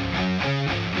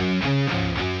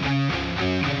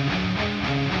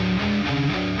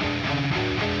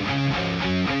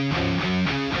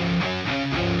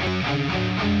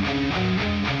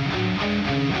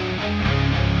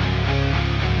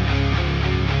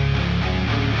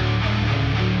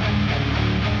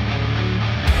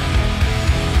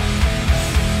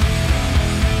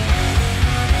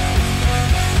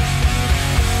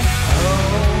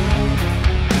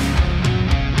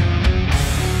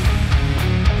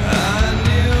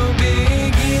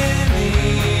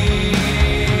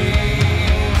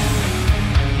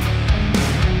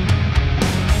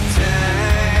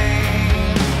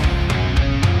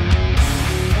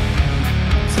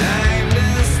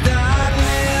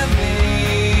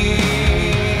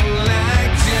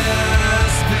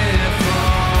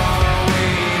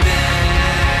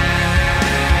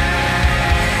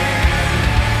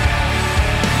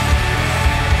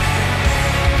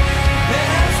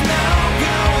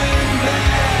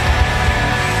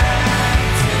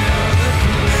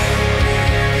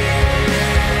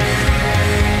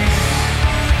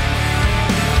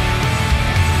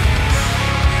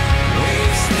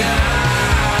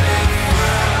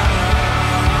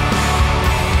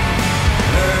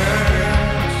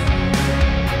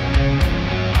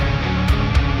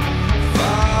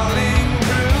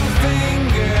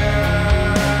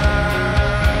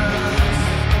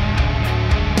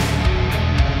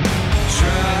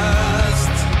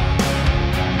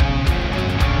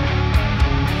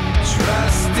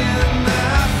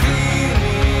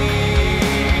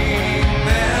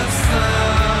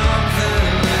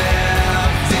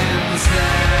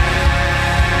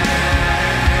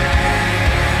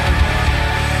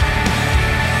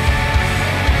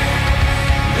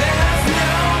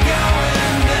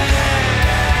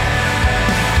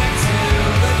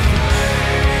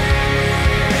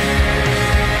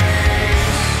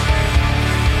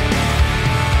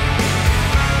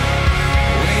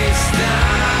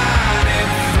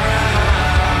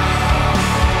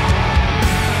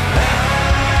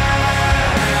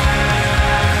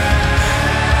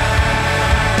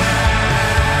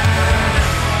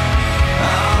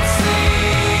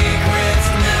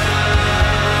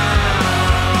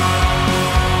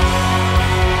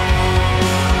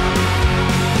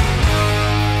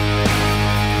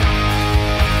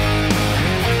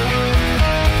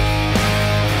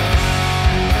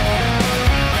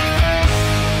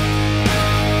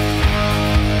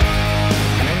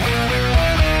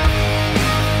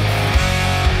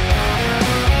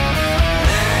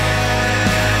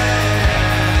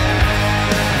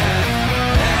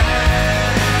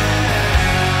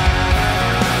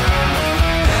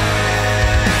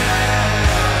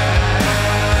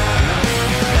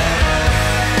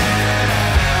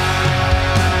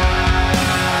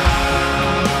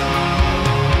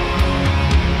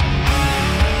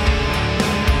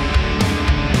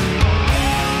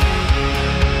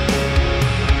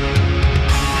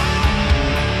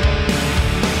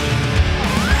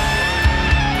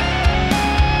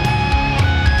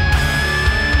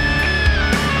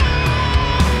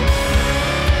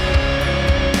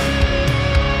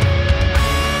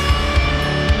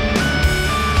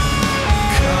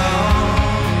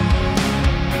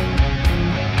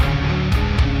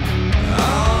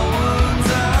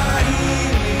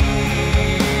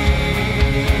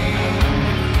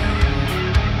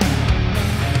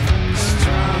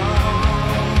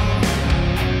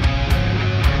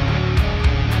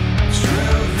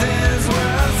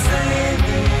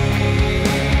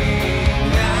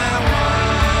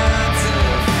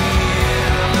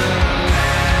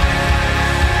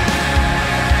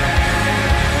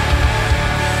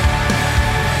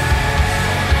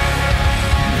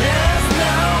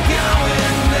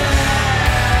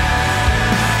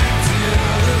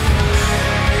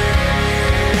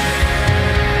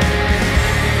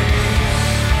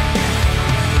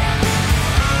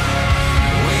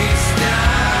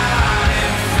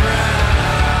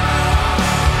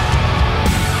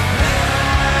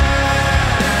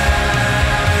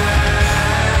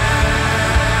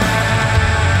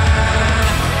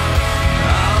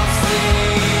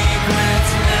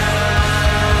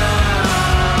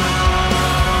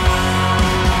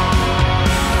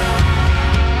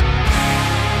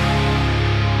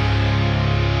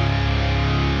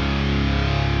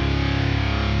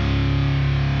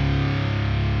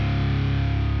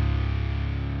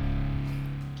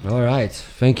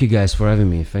 great. Thank you guys for having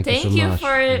me. Thank you so you much. for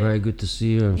Very good to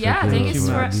see you.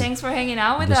 And thanks for hanging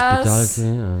out with us.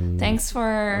 And thanks for.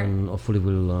 And hopefully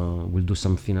we'll do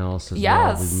something else as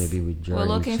yes. well. Maybe with Jerry. We're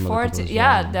looking forward to.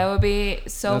 That would be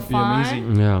so That'd be fun.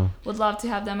 amazing. Yeah. Would love to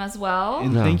have them as well.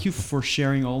 And thank you for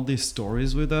sharing all these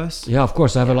stories with us. Yeah, of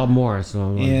course. I have a lot more.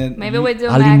 So and maybe we do.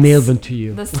 I'll email them to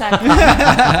you. The second.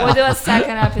 We'll do a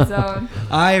second episode.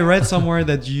 I read somewhere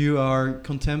that you are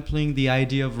contemplating the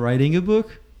idea of writing a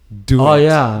book. Do it.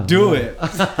 Yeah. Do it.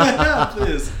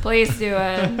 Please. Please do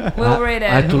it. We'll read it.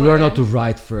 I had to learn how to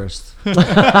write first.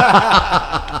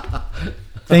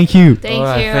 Thank you. Thank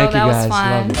you. That was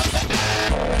fun.